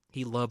 That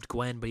he loved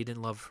Gwen, but he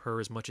didn't love her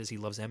as much as he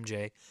loves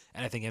MJ,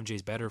 and I think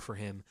MJ's better for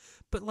him.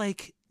 But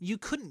you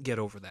couldn't get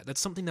over that. That's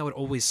something that would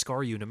always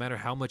scar you, no matter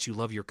how much you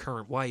love your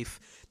current wife.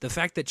 The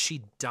fact that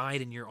she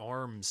died in your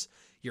arms,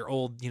 your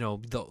old,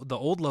 the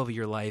old love of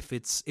your life,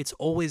 it's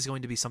always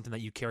going to be something that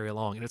you carry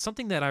along. And it's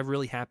something that I'm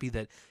really happy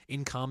that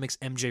in comics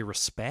MJ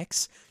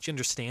respects. She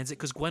understands it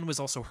because Gwen was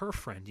also her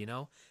friend,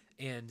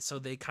 And so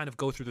they kind of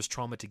go through this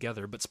trauma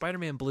together. But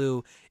Spider-Man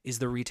Blue is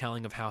the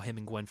retelling of how him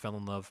and Gwen fell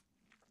in love.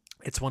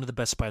 It's one of the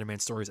best Spider-Man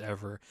stories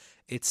ever.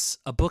 It's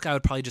a book I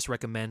would probably just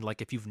recommend.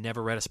 If you've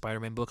never read a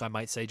Spider-Man book, I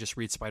might say just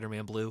read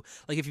Spider-Man Blue.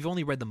 If you've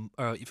only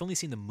you've only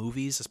seen the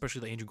movies,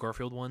 especially the Andrew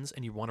Garfield ones,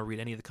 and you want to read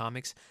any of the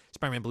comics,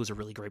 Spider-Man Blue is a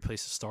really great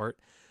place to start.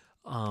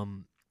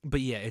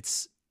 But yeah,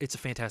 it's a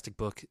fantastic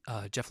book.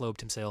 Jeff Loeb,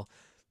 Tim Sale,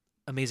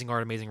 amazing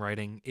art, amazing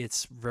writing.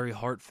 It's very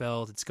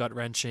heartfelt. It's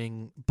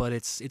gut-wrenching, but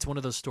it's one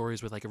of those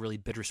stories with a really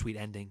bittersweet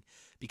ending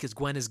because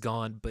Gwen is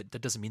gone, but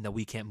that doesn't mean that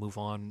we can't move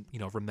on.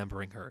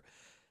 Remembering her.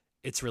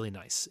 It's really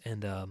nice,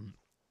 and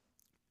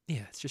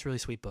yeah, it's just a really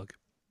sweet book.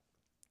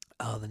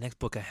 The next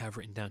book I have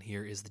written down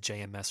here is the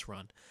JMS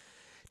run.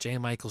 J.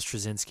 Michael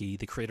Straczynski,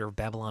 the creator of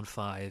Babylon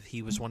 5,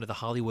 he was one of the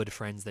Hollywood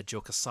friends that Joe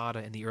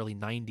Quesada in the early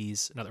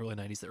 90s, not the early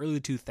 90s, the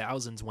early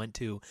 2000s went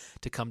to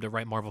come to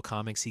write Marvel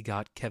Comics. He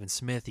got Kevin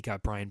Smith, he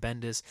got Brian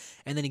Bendis,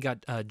 and then he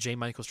got J.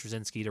 Michael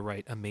Straczynski to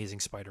write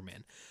Amazing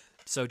Spider-Man.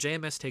 So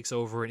JMS takes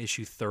over in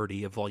issue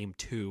 30 of Volume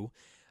 2,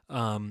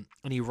 and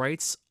he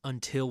writes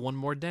until One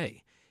More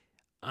Day.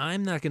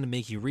 I'm not going to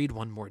make you read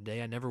One More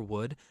Day. I never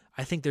would.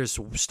 I think there's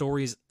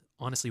stories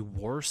honestly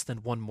worse than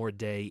One More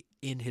Day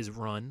in his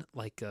run,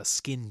 like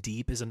Skin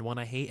Deep is one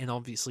I hate, and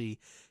obviously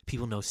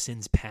people know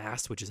Sins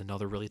Past, which is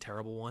another really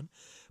terrible one.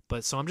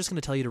 But so I'm just going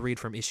to tell you to read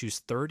from issues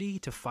 30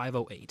 to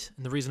 508.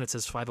 And the reason it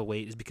says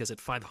 508 is because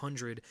at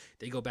 500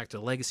 they go back to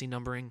legacy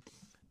numbering.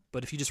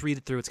 But if you just read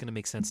it through, it's going to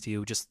make sense to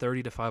you. Just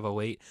 30 to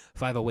 508.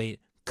 508,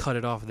 cut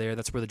it off there.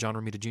 That's where the John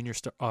Romita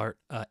Jr. art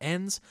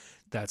ends.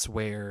 That's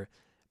where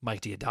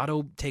Mike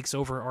Deodato takes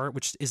over art,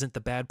 which isn't the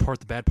bad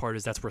part. The bad part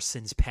is that's where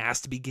Sins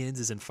Past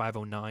begins, is in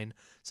 509.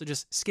 So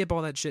just skip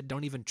all that shit.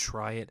 Don't even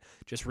try it.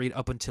 Just read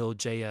up until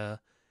John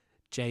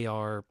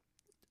Romita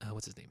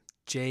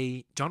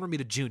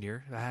Jr.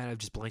 I've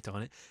just blanked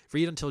on it.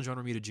 Read until John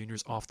Romita Jr.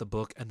 is off the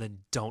book, and then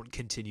don't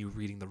continue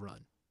reading the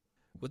run.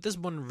 What this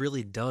one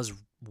really does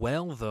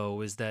well,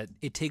 though, is that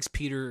it takes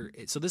Peter.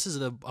 So this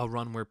is a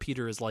run where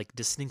Peter is like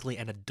distinctly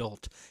an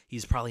adult.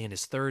 He's probably in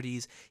his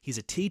 30s. He's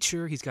a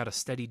teacher. He's got a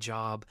steady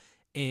job.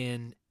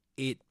 And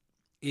it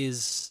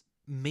is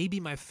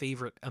maybe my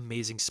favorite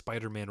Amazing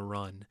Spider-Man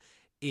run.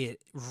 It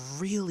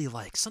really,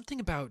 like,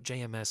 something about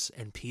JMS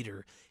and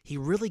Peter. He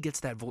really gets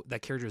that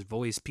character's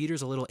voice.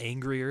 Peter's a little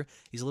angrier.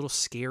 He's a little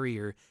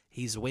scarier.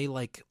 He's way,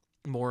 like,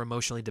 more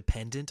emotionally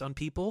dependent on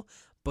people.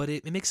 But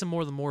it makes him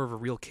more of a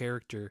real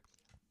character.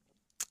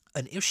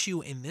 An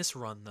issue in this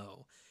run,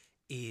 though,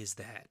 is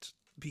that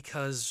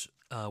because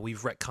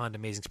we've retconned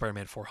Amazing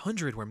Spider-Man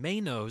 400, where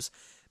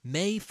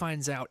May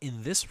finds out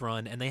in this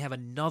run, and they have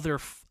another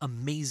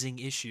amazing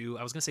issue.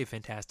 I was going to say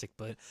fantastic,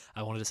 but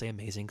I wanted to say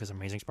amazing because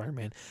Amazing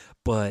Spider-Man.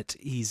 But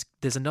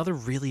there's another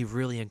really,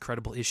 really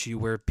incredible issue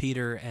where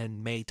Peter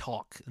and May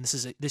talk. And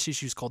this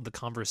issue is called The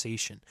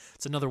Conversation.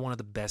 It's another one of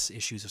the best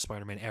issues of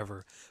Spider-Man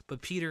ever.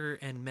 But Peter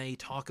and May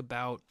talk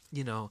about,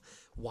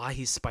 why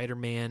he's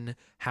Spider-Man,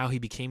 how he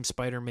became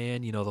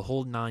Spider-Man, the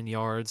whole 9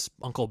 yards,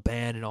 Uncle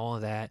Ben and all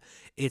of that.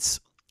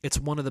 It's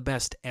one of the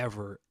best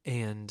ever,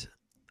 and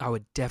I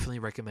would definitely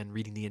recommend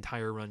reading the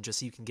entire run just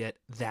so you can get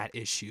that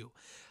issue.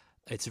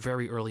 It's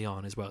very early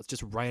on as well. It's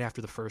just right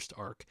after the first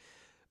arc.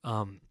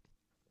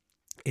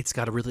 It's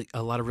got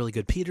a lot of really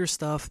good Peter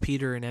stuff.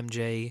 Peter and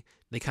MJ,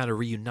 they kind of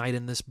reunite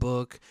in this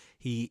book.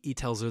 He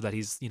tells her that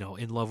he's,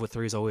 in love with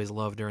her. He's always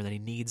loved her, and then he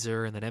needs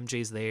her, and then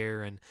MJ's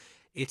there, and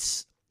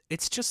it's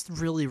just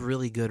really,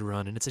 really good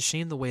run. And it's a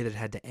shame the way that it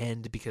had to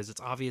end, because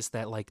it's obvious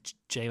that like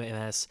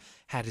JMS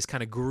had his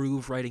kind of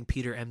groove writing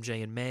Peter,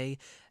 MJ, and May,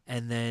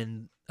 and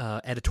then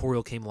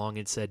editorial came along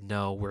and said,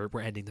 no,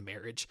 we're ending the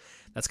marriage.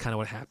 That's kind of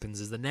what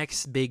happens. Is the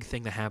next big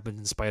thing that happens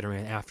in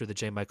Spider-Man after the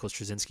J. Michael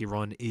Straczynski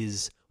run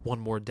is One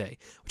More Day,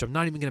 which I'm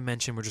not even going to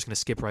mention. We're just going to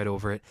skip right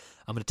over it.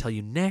 I'm going to tell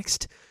you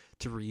next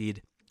to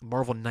read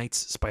Marvel Knights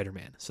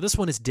Spider-Man. So this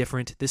one is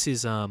different. This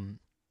is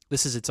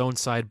its own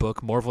side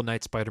book, Marvel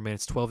Knights Spider-Man.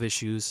 It's 12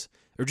 issues,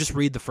 or just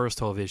read the first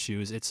 12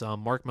 issues. It's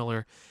Mark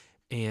Miller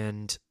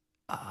and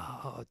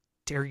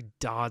Terry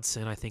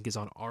Dodson, I think, is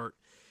on art.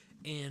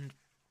 And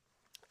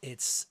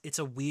it's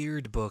a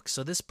weird book.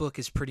 So this book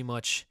is pretty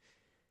much,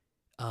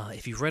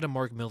 if you've read a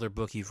Mark Miller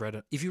book,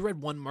 if you read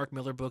one Mark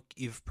Miller book,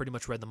 you've pretty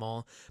much read them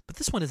all. But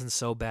this one isn't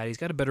so bad. He's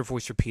got a better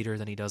voice for Peter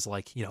than he does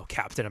like,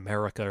 Captain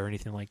America or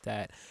anything like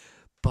that.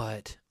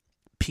 But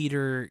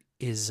Peter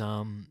is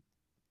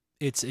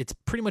it's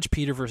pretty much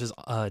Peter versus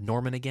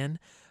Norman again.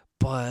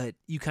 But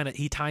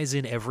he ties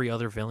in every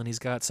other villain he's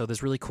got. So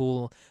there's really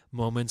cool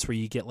moments where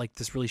you get like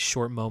this really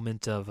short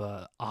moment of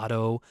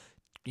Otto,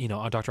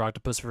 Dr.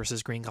 Octopus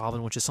versus Green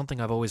Goblin, which is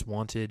something I've always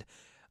wanted.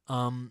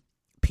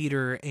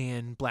 Peter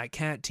and Black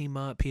Cat team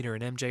up. Peter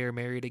and MJ are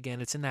married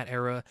again. It's in that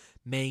era.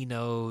 May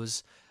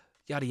knows,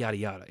 yada, yada,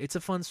 yada. It's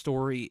a fun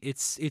story.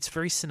 It's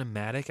very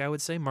cinematic, I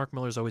would say. Mark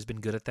Miller's always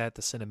been good at that,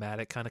 the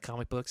cinematic kind of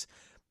comic books.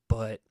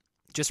 But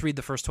just read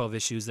the first 12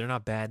 issues. They're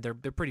not bad. They're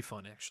pretty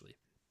fun, actually.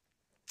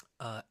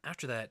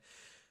 After that,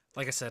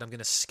 like I said, I'm going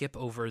to skip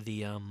over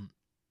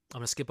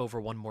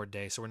One More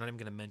Day, so we're not even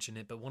going to mention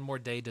it. But One More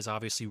Day does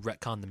obviously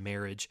retcon the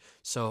marriage.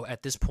 So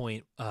at this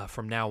point,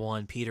 from now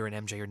on, Peter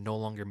and MJ are no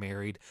longer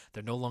married.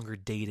 They're no longer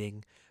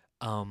dating.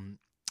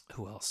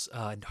 Who else?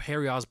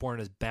 Harry Osborn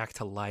is back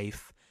to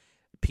life.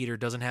 Peter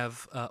doesn't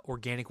have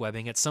organic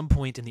webbing. At some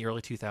point in the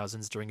early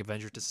 2000s, during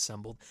Avengers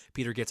Disassembled,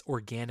 Peter gets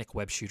organic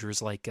web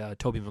shooters like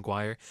Tobey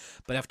Maguire.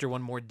 But after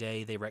One More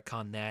Day, they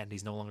retcon that, and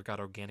he's no longer got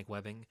organic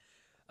webbing.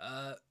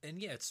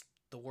 And yeah, it's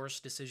the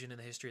worst decision in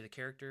the history of the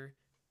character.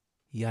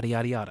 Yada,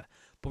 yada, yada.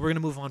 But we're going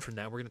to move on from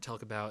that. We're going to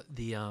talk about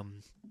the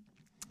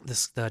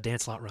Dan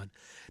Slott run.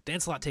 Dan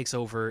Slott takes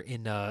over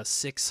in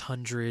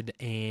 600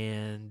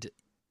 and...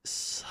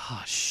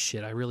 Oh,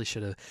 shit, I really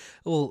should have...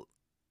 Well,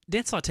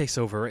 Dan Slott takes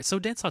over, right? So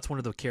Dan Slott's one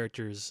of the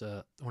characters,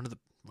 one of the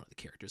one of the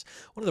characters,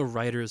 one of the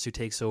writers who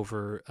takes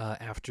over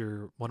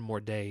after One More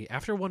Day.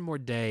 After One More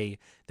Day,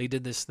 they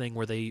did this thing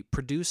where they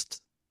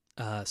produced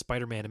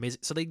Spider-Man Amazing.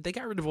 So they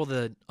got rid of all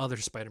the other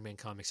Spider-Man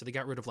comics. So they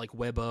got rid of like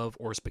Web of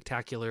or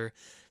Spectacular.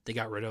 They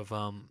got rid of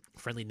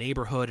Friendly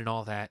Neighborhood and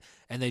all that.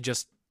 And they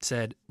just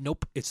said,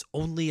 nope, it's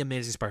only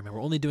Amazing Spider-Man.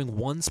 We're only doing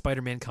one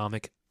Spider-Man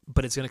comic,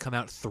 but it's going to come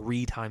out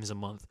 3 times a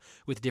month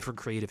with different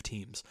creative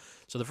teams.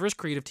 So the first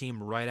creative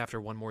team right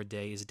after One More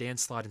Day is Dan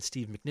Slott and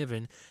Steve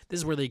McNiven. This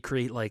is where they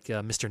create like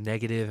Mr.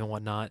 Negative and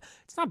whatnot.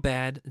 It's not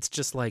bad. It's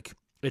just like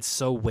it's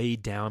so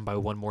weighed down by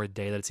One More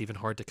Day that it's even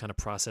hard to kind of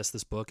process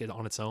this book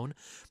on its own.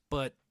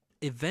 But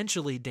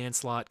eventually Dan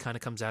Slott kind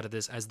of comes out of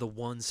this as the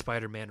one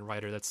Spider-Man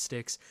writer that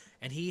sticks,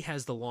 and he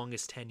has the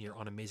longest tenure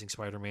on Amazing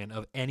Spider-Man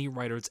of any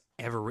writer that's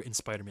ever written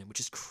Spider-Man, which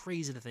is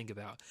crazy to think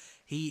about.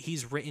 He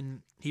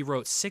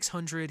wrote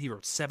 600, he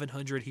wrote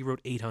 700, he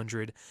wrote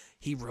 800.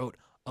 He wrote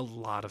a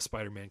lot of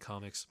Spider-Man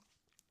comics.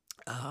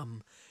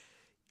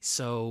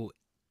 So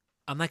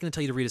I'm not going to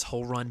tell you to read his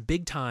whole run.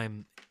 Big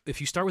Time,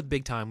 if you start with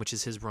Big Time, which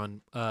is his run,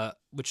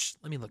 which,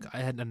 let me look.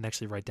 I didn't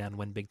actually write down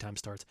when Big Time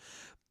starts.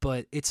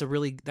 But that's a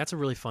really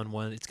fun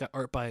one. It's got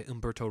art by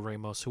Humberto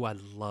Ramos, who I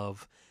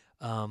love.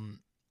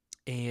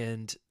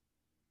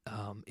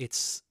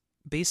 It's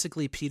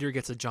basically Peter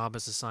gets a job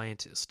as a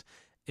scientist.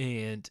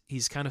 And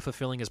he's kind of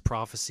fulfilling his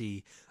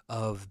prophecy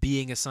of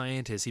being a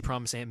scientist. He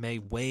promised Aunt May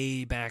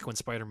way back when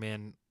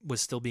Spider-Man was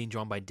still being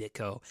drawn by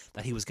Ditko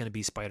that he was going to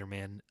be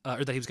Spider-Man,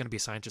 or that he was going to be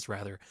a scientist,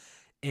 rather.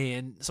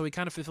 And so he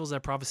kind of fulfills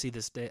that prophecy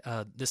this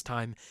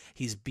time.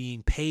 He's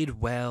being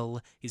paid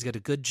well. He's got a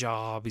good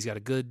job. He's got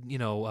a good,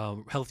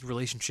 healthy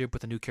relationship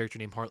with a new character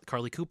named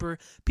Carly Cooper.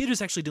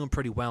 Peter's actually doing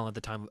pretty well at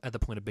the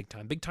point of Big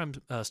Time. Big Time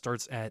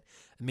starts at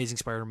Amazing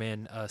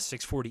Spider-Man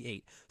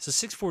 648. So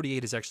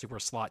 648 is actually where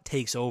Slott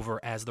takes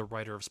over as the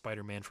writer of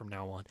Spider-Man from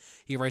now on.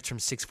 He writes from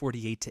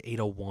 648 to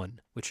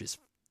 801, which is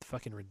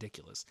fucking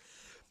ridiculous.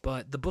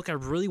 But the book I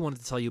really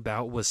wanted to tell you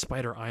about was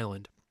Spider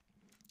Island,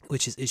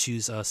 which is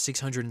issues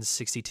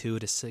 662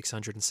 to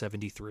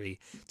 673.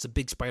 It's a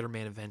big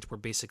Spider-Man event where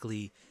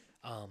basically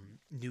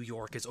New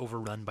York is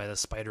overrun by the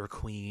Spider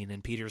Queen,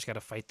 and Peter's got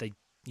to fight the,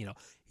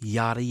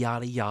 yada,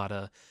 yada,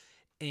 yada.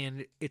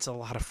 And it's a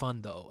lot of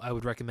fun, though. I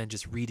would recommend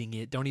just reading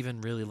it. Don't even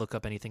really look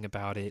up anything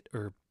about it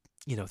or,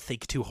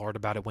 think too hard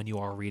about it when you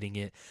are reading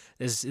it.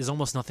 There's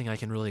almost nothing I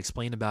can really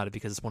explain about it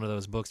because it's one of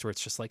those books where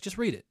it's just like, just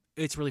read it.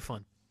 It's really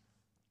fun.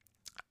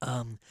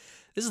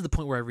 This is the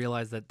point where I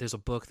realized that there's a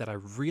book that I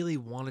really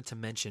wanted to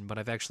mention, but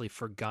I've actually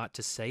forgot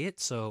to say it.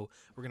 So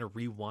we're going to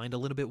rewind a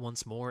little bit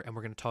once more, and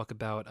we're going to talk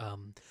about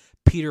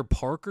Peter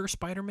Parker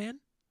Spider-Man.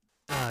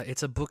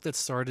 It's a book that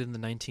started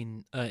in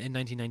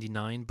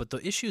 1999, but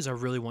the issues I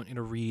really want you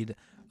to read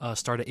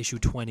start at issue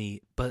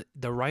 20, but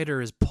the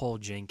writer is Paul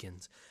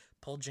Jenkins.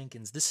 Paul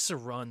Jenkins, this is a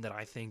run that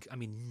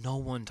no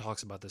one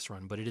talks about this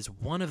run, but it is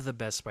one of the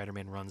best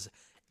Spider-Man runs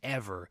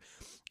ever.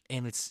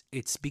 And it's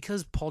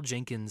because Paul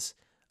Jenkins...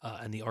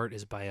 and the art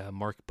is by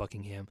Mark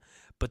Buckingham,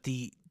 but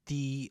the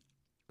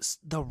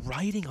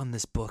writing on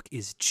this book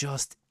is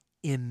just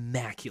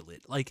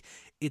immaculate. Like,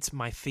 it's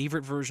my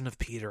favorite version of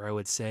Peter, I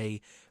would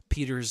say.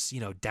 Peter's,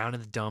 down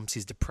in the dumps,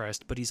 he's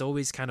depressed, but he's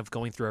always kind of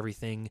going through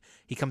everything.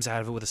 He comes out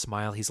of it with a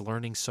smile. He's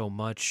learning so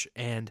much,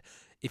 and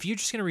if you're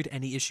just going to read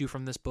any issue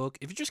from this book,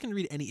 if you're just going to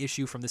read any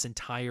issue from this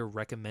entire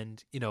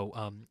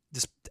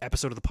this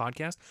episode of the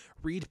podcast,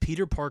 read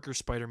Peter Parker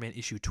Spider-Man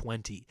issue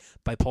 20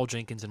 by Paul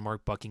Jenkins and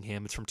Mark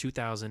Buckingham. It's from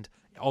 2000,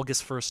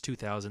 August 1st,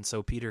 2000.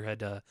 So Peter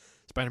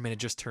Spider-Man had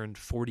just turned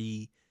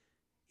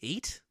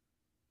 48?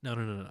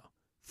 No.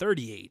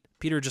 38.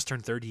 Peter just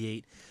turned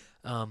 38.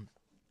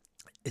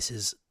 This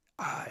is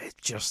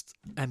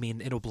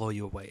it'll blow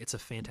you away. It's a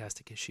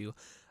fantastic issue.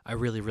 I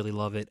really, really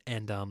love it.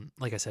 And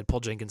like I said,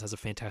 Paul Jenkins has a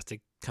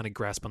fantastic kind of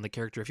grasp on the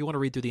character. If you want to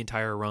read through the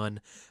entire run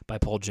by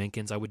Paul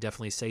Jenkins, I would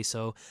definitely say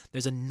so.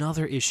 There's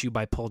another issue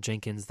by Paul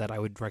Jenkins that I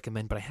would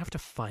recommend, but I have to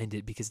find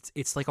it because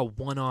it's like a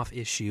one-off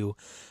issue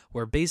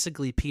where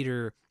basically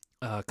Peter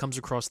comes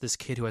across this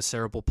kid who has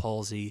cerebral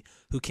palsy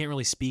who can't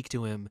really speak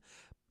to him,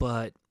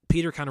 but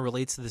Peter kind of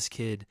relates to this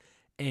kid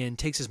and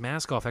takes his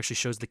mask off, actually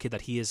shows the kid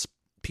that he is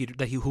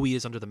Peter, who he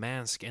is under the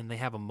mask, and they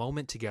have a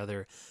moment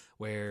together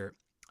where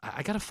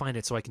I gotta find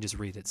it so I can just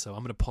read it. So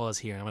I'm gonna pause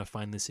here and I'm gonna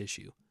find this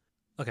issue.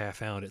 Okay, I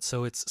found it.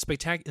 So it's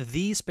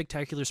The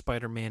Spectacular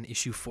Spider-Man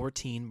issue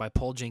 14 by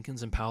Paul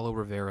Jenkins and Paulo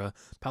Rivera.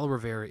 Paulo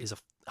Rivera is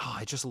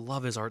I just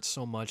love his art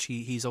so much.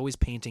 He's always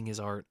painting his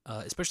art,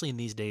 especially in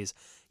these days.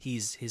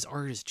 His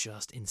art is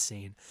just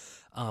insane.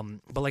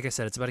 But like I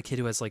said, it's about a kid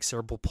who has like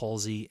cerebral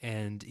palsy,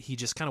 and he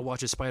just kind of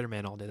watches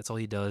Spider-Man all day. That's all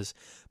he does.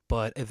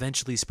 But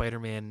eventually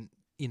Spider-Man,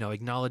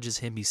 acknowledges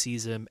him, he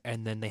sees him,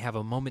 and then they have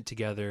a moment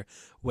together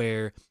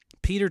where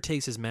Peter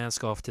takes his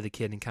mask off to the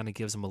kid and kind of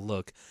gives him a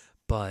look.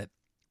 But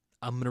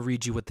I'm going to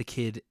read you what the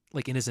kid,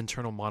 like in his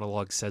internal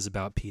monologue, says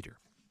about Peter.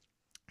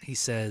 He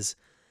says,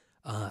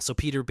 so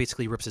Peter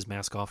basically rips his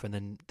mask off, and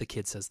then the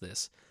kid says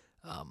this.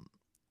 Of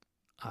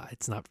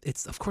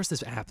course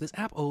this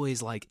app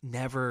always like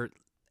never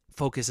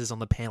focuses on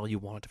the panel you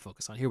want it to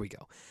focus on. Here we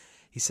go.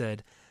 He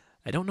said,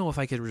 I don't know if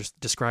I could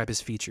describe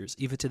his features,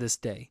 even to this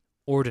day.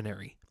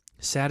 Ordinary.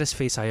 Saddest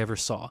face I ever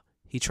saw.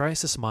 He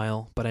tries to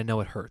smile, but I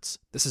know it hurts.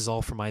 This is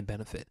all for my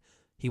benefit.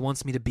 He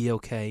wants me to be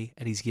okay,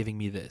 and he's giving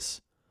me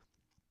this.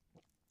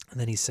 And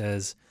then he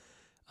says,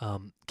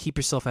 keep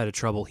yourself out of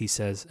trouble, he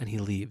says, and he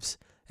leaves.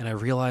 And I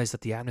realize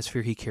that the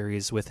atmosphere he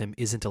carries with him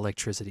isn't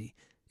electricity.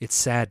 It's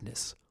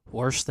sadness,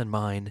 worse than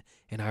mine,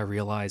 and I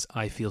realize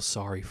I feel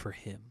sorry for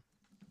him.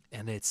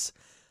 And it's,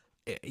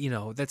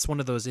 that's one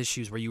of those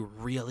issues where you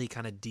really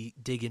kind of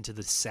dig into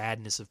the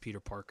sadness of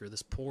Peter Parker,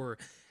 this poor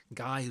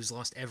guy who's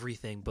lost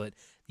everything, but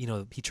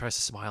he tries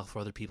to smile for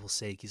other people's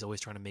sake. He's always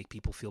trying to make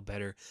people feel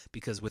better,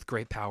 because with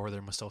great power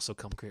there must also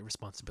come great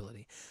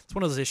responsibility. It's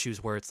one of those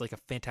issues where it's like a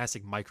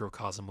fantastic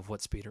microcosm of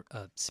what Spider-Man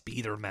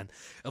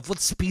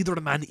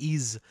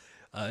is.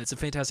 It's a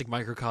fantastic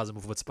microcosm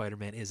of what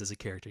Spider-Man is as a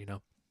character,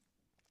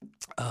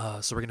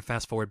 So we're gonna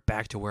fast forward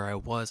back to where I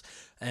was,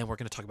 and we're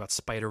gonna talk about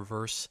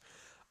Spider-Verse.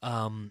 If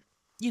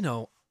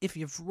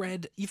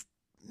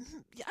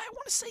I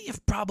want to say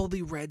you've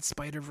probably read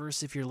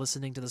Spider-Verse if you're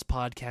listening to this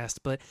podcast,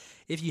 but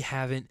if you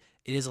haven't,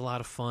 it is a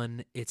lot of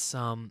fun. It's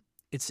after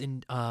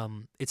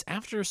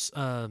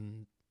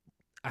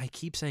I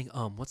keep saying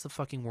what's the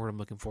fucking word I'm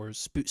looking for?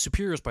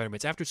 Superior Spider-Man.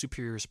 It's after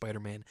Superior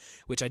Spider-Man,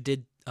 which I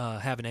did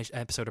have an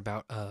episode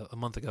about a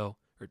month ago,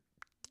 or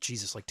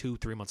Jesus, like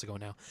 2-3 months ago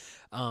now.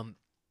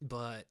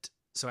 But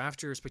so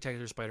after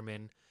Spectacular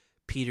Spider-Man,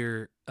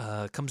 Peter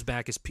comes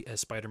back as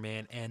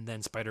Spider-Man, and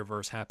then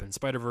Spider-Verse happens.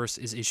 Spider-Verse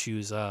is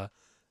issues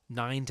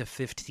 9 to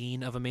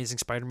 15 of Amazing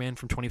Spider-Man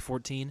from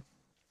 2014.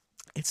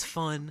 It's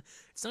fun.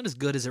 It's not as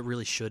good as it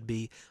really should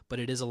be, but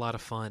it is a lot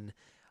of fun.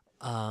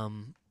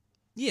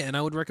 Yeah, and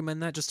I would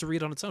recommend that just to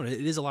read on its own.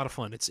 It is a lot of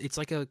fun. It's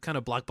like a kind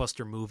of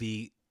blockbuster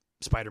movie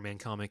Spider-Man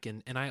comic,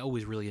 and I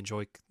always really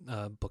enjoy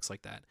books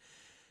like that.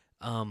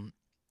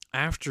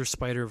 After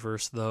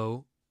Spider-Verse,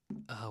 though,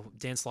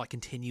 Dan Slott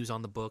continues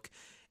on the book.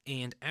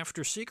 And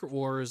after Secret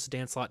Wars,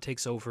 Dan Slott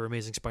takes over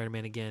Amazing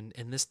Spider-Man again,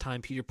 and this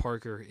time Peter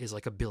Parker is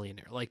like a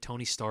billionaire. Like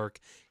Tony Stark,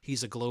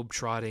 he's a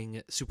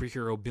globe-trotting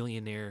superhero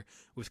billionaire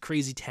with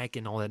crazy tech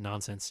and all that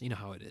nonsense. You know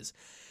how it is.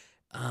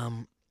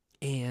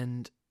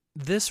 And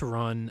this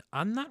run,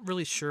 I'm not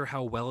really sure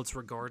how well it's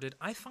regarded.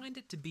 I find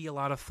it to be a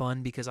lot of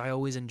fun because I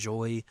always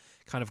enjoy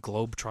kind of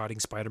globe-trotting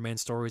Spider-Man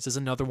stories. There's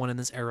another one in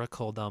this era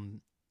called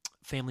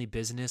Family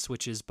Business,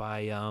 which is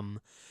by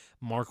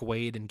Mark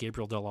Waid and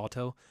Gabriel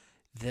Dell'Otto.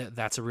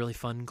 That's a really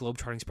fun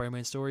globe-trotting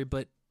Spider-Man story,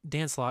 but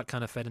Dan Slott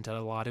kind of fed into that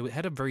a lot. It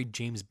had a very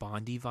James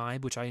Bondy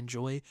vibe, which I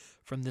enjoy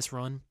from this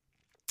run.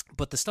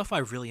 But the stuff I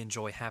really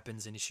enjoy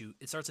happens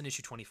it starts in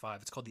issue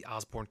 25. It's called The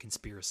Osborn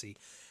Conspiracy.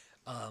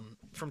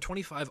 From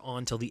 25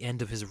 on till the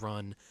end of his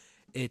run,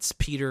 it's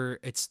Peter.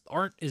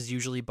 Art is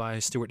usually by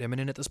Stuart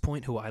Immonen at this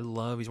point, who I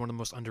love. He's one of the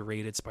most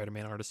underrated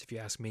Spider-Man artists, if you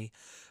ask me.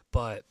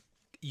 But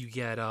you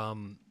get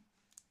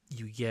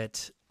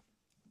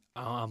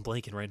I'm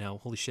blanking right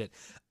now. Holy shit.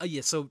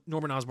 So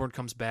Norman Osborn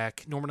comes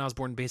back. Norman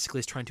Osborn basically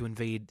is trying to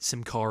invade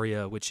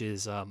Symkaria, which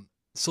is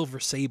Silver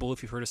Sable,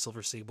 if you've heard of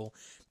Silver Sable.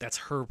 That's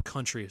her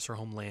country, it's her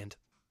homeland.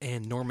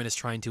 And Norman is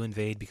trying to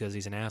invade because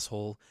he's an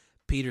asshole.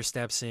 Peter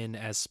steps in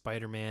as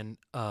Spider-Man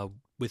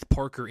with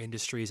Parker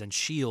Industries and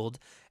S.H.I.E.L.D.,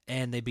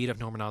 and they beat up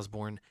Norman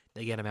Osborn.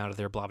 They get him out of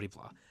there, blah, blah,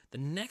 blah. The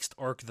next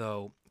arc,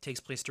 though, takes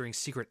place during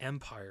Secret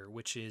Empire,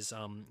 which is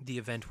the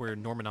event where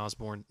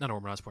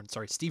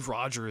Steve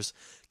Rogers,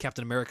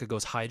 Captain America,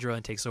 goes Hydra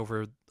and takes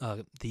over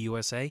the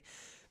USA.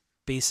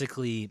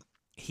 Basically,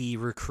 he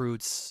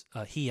recruits,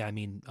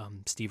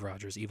 Steve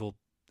Rogers,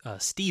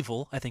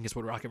 Stevel, I think is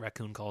what Rocket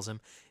Raccoon calls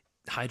him,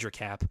 Hydra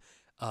Cap,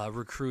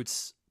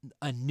 recruits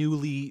a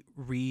newly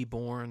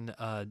reborn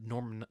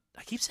Norman.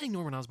 I keep saying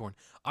Norman Osborn.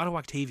 Otto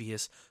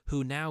Octavius,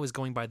 who now is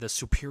going by the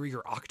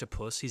Superior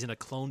Octopus. He's in a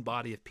clone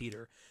body of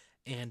Peter,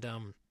 and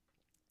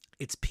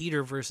it's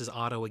Peter versus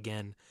Otto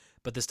again.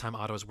 But this time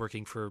Otto is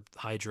working for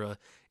Hydra.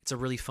 It's a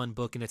really fun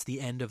book, and it's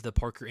the end of the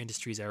Parker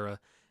Industries era.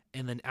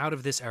 And then out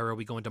of this era,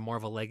 we go into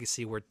Marvel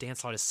Legacy, where Dan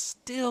Slott is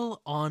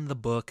still on the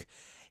book.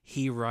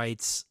 He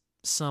writes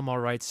some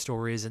alright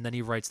stories, and then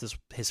he writes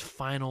his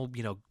final,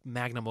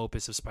 magnum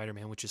opus of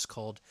Spider-Man, which is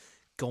called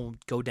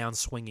Go Down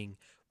Swinging,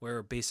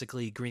 where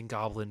basically Green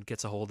Goblin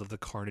gets a hold of the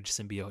Carnage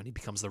symbiote, and he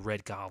becomes the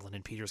Red Goblin,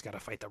 and Peter's got to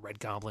fight the Red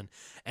Goblin,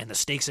 and the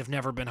stakes have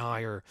never been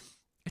higher.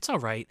 It's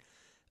alright.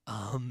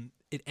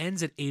 It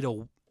ends at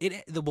 80.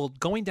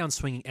 Going Down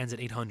Swinging ends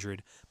at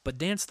 800, but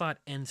Dan Slott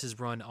ends his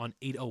run on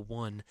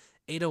 801.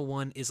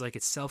 801 is like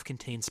its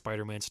self-contained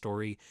Spider-Man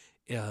story.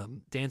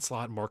 Dan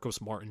Slott and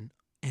Marcos Martin.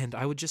 And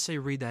I would just say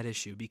read that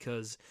issue,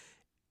 because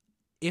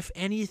if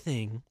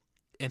anything,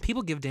 and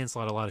people give Dan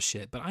Slott a lot of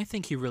shit, but I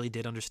think he really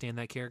did understand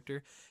that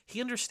character.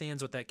 He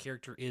understands what that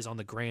character is on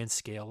the grand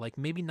scale. Like,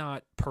 maybe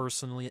not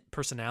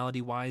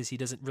personality-wise, he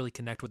doesn't really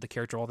connect with the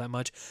character all that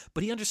much,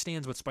 but he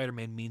understands what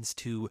Spider-Man means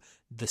to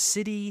the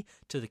city,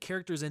 to the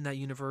characters in that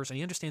universe, and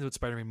he understands what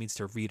Spider-Man means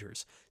to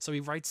readers. So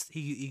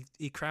he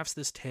crafts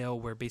this tale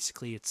where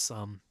basically it's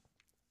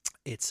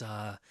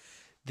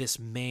this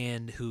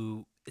man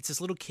who it's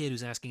this little kid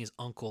who's asking his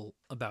uncle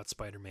about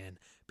Spider-Man.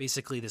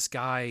 Basically, this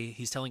guy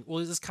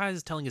this guy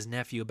is telling his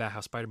nephew about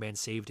how Spider-Man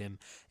saved him,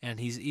 and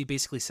he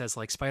basically says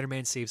like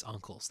Spider-Man saves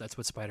uncles. That's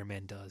what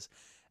Spider-Man does,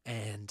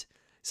 and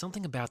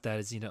something about that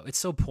is it's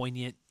so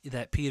poignant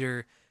that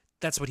Peter.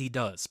 That's what he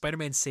does.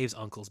 Spider-Man saves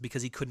uncles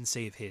because he couldn't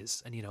save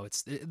his, and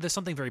there's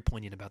something very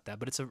poignant about that.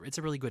 But it's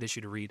a really good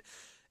issue to read.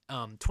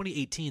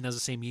 2018, that was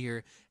the same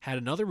year, had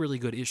another really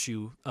good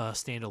issue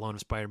standalone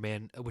of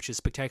Spider-Man, which is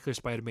Spectacular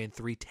Spider-Man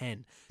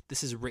 310.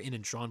 This is written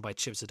and drawn by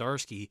Chip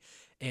Zdarsky,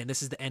 and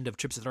this is the end of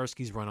Chip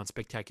Zdarsky's run on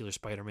Spectacular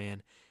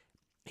Spider-Man.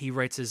 He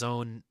writes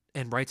and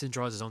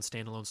draws his own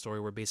standalone story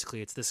where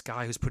basically it's this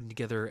guy who's putting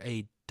together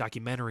a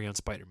documentary on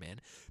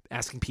Spider-Man,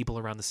 asking people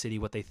around the city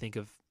what they think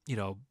of,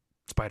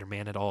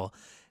 Spider-Man at all,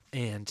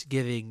 and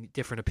giving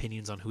different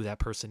opinions on who that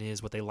person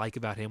is, what they like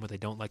about him, what they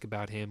don't like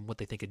about him, what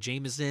they think of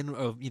Jameson,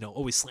 of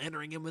always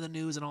slandering him with the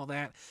news and all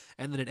that.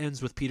 And then it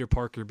ends with Peter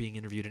Parker being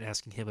interviewed and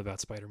asking him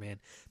about Spider-Man.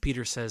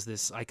 Peter says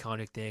this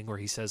iconic thing where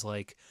he says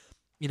like,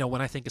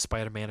 when I think of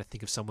Spider-Man, I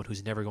think of someone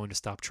who's never going to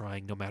stop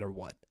trying no matter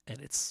what. And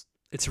it's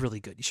really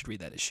good. You should read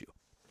that issue.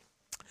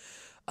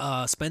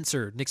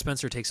 Nick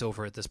Spencer takes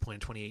over at this point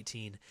in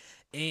 2018,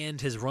 and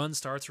his run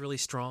starts really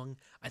strong.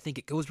 I think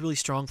it goes really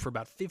strong for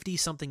about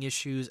 50-something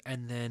issues,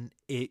 and then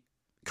it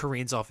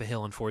careens off a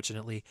hill,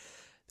 unfortunately.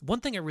 One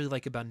thing I really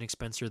like about Nick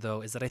Spencer,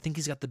 though, is that I think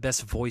he's got the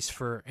best voice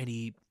for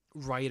any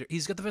writer.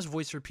 He's got the best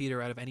voice for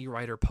Peter out of any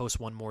writer post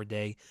One More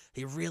Day.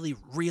 He really,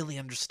 really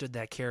understood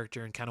that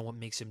character and kind of what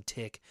makes him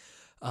tick.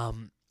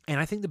 And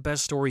I think the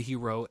best story he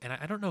wrote, and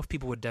I don't know if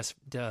people would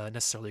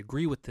necessarily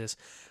agree with this,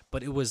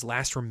 but it was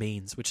Last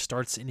Remains, which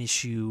starts in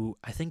issue,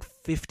 I think,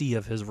 50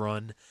 of his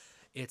run.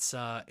 It's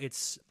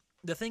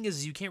the thing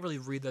is, you can't really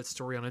read that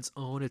story on its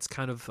own. It's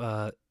kind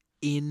of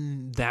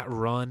in that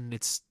run.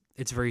 It's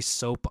very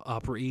soap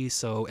opera-y,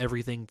 so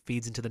everything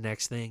feeds into the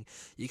next thing.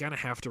 You kind of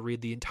have to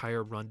read the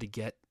entire run to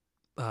get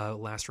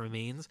Last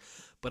Remains,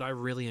 but I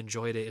really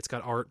enjoyed it. It's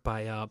got art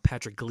by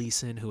Patrick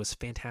Gleason, who was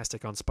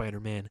fantastic on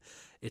Spider-Man.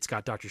 It's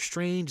got Doctor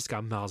Strange, it's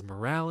got Miles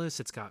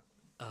Morales, it's got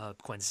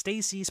Gwen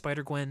Stacy,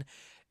 Spider-Gwen.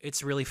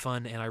 It's really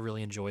fun, and I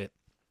really enjoy it.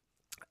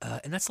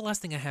 And that's the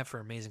last thing I have for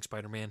Amazing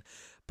Spider-Man,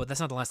 but that's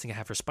not the last thing I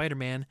have for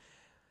Spider-Man.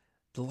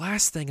 The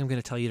last thing I'm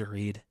going to tell you to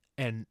read,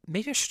 and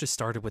maybe I should have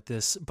started with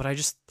this, but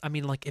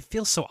it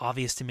feels so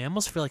obvious to me. I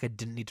almost feel like I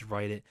didn't need to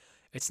write it.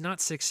 It's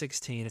not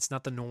 616, it's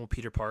not the normal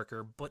Peter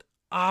Parker, but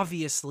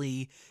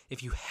obviously,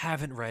 if you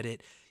haven't read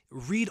it,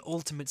 read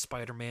Ultimate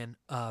Spider-Man,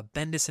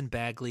 Bendis and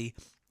Bagley.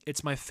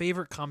 It's my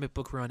favorite comic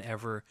book run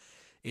ever.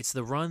 It's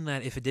the run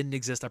that if it didn't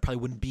exist, I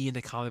probably wouldn't be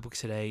into comic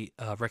books today,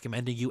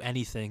 recommending you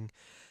anything.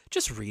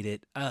 Just read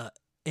it. And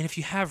if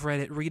you have read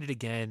it, read it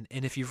again.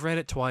 And if you've read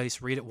it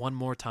twice, read it one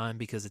more time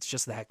because it's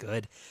just that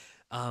good.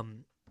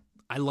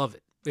 I love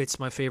it. It's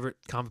my favorite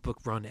comic book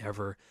run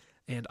ever,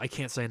 and I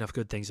can't say enough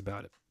good things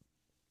about it.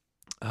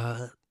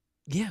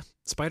 Yeah,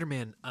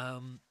 Spider-Man.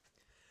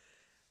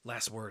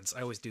 Last words.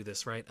 I always do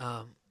this, right?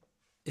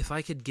 If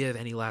I could give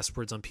any last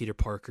words on Peter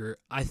Parker,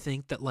 I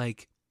think that,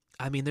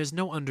 there's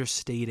no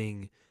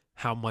understating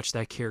how much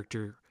that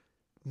character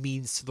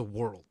means to the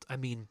world.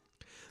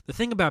 The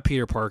thing about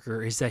Peter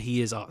Parker is that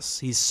he is us.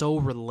 He's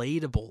so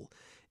relatable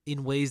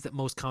in ways that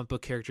most comic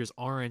book characters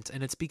aren't,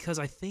 and it's because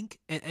I think,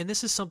 and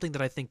this is something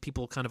that I think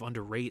people kind of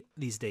underrate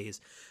these days,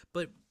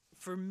 but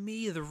for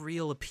me, the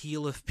real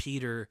appeal of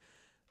Peter,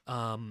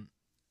 and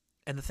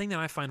the thing that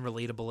I find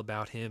relatable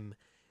about him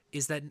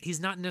is that he's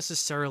not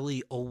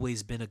necessarily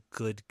always been a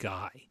good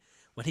guy.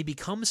 When he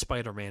becomes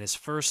Spider-Man, his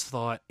first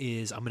thought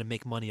is, I'm going to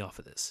make money off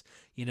of this,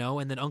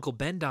 and then Uncle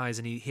Ben dies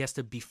and he has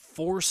to be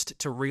forced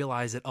to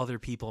realize that other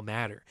people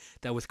matter,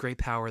 that with great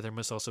power, there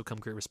must also come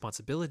great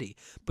responsibility.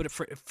 But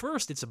at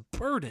first, it's a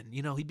burden.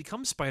 He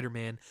becomes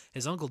Spider-Man,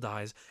 his uncle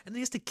dies, and then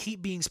he has to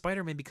keep being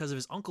Spider-Man because of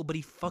his uncle, but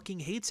he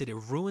fucking hates it. It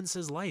ruins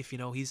his life.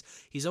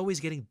 He's always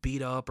getting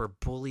beat up or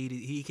bullied.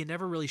 He can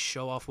never really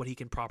show off what he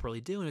can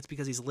properly do, and it's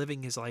because he's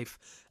living his life,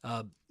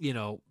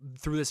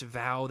 through this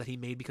vow that he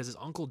made because his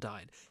uncle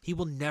died. He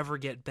will never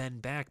get Ben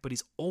back, but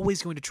he's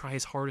always going to try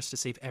his hardest to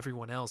save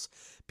everyone else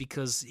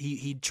because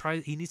he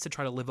needs to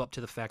try to live up to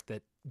the fact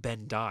that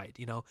Ben died.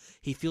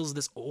 He feels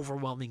this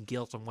overwhelming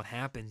guilt on what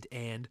happened,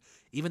 and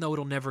even though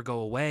it'll never go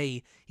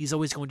away, he's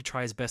always going to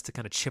try his best to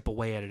kind of chip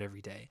away at it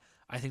every day.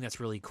 I think that's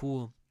really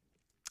cool.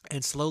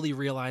 And slowly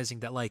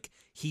realizing that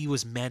he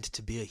was meant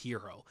to be a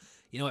hero.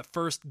 At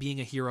first, being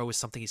a hero is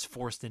something he's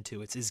forced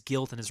into. It's his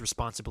guilt and his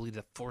responsibility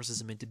that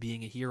forces him into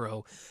being a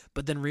hero,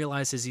 but then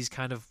realizes he's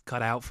kind of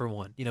cut out for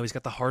one. He's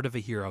got the heart of a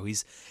hero.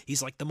 He's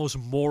like the most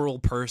moral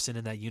person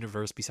in that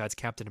universe besides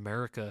Captain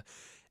America,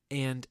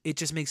 and it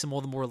just makes him all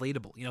the more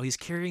relatable. He's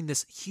carrying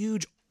this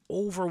huge,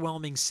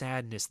 overwhelming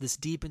sadness, this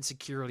deep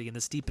insecurity, and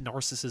this deep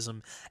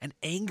narcissism and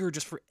anger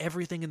just for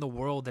everything in the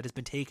world that has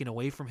been taken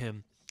away from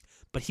him.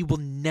 But he will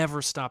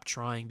never stop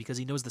trying because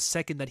he knows the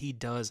second that he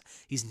does,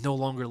 he's no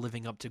longer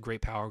living up to great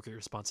power, great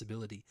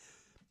responsibility.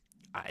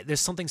 there's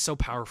something so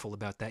powerful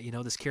about that. You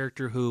know, this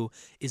character who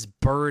is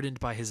burdened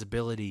by his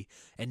ability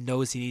and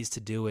knows he needs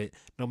to do it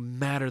no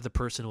matter the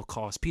personal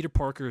cost. Peter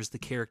Parker is the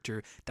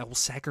character that will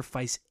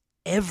sacrifice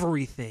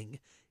everything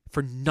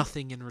for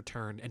nothing in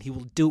return, and he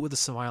will do it with a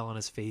smile on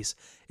his face.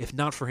 If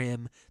not for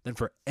him, then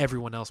for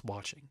everyone else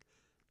watching.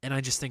 And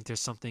I just think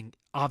there's something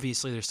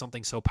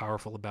so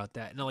powerful about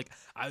that. And like,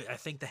 I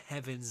think the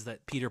heavens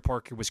that Peter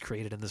Parker was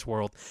created in this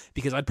world,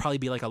 because I'd probably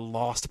be like a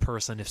lost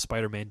person if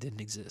Spider-Man didn't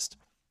exist.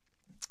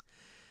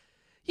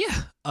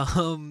 Yeah,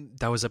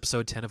 that was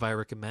episode 10 of I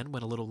Recommend.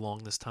 Went a little long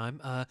this time.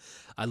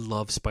 I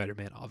love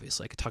Spider-Man,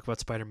 obviously. I could talk about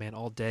Spider-Man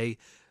all day.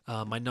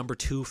 My number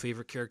 2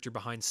 favorite character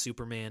behind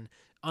Superman.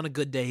 On a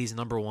good day, he's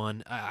number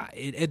 1.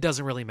 It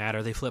doesn't really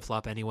matter. They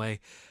flip-flop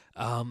anyway.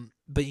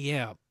 But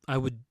yeah,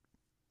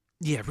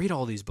 read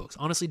all these books.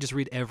 Honestly, just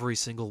read every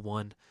single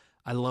one.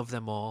 I love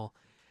them all.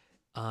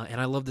 And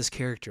I love this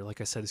character.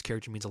 Like I said, this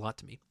character means a lot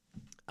to me.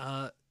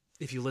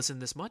 If you listen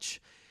this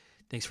much,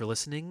 thanks for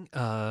listening.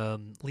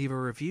 Leave a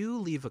review,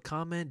 leave a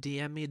comment,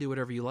 DM me, do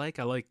whatever you like.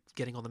 I like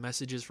getting all the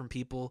messages from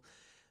people.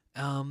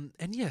 And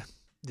yeah,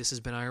 this has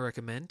been I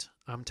Recommend.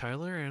 I'm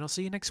Tyler, and I'll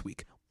see you next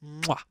week.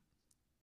 Mwah.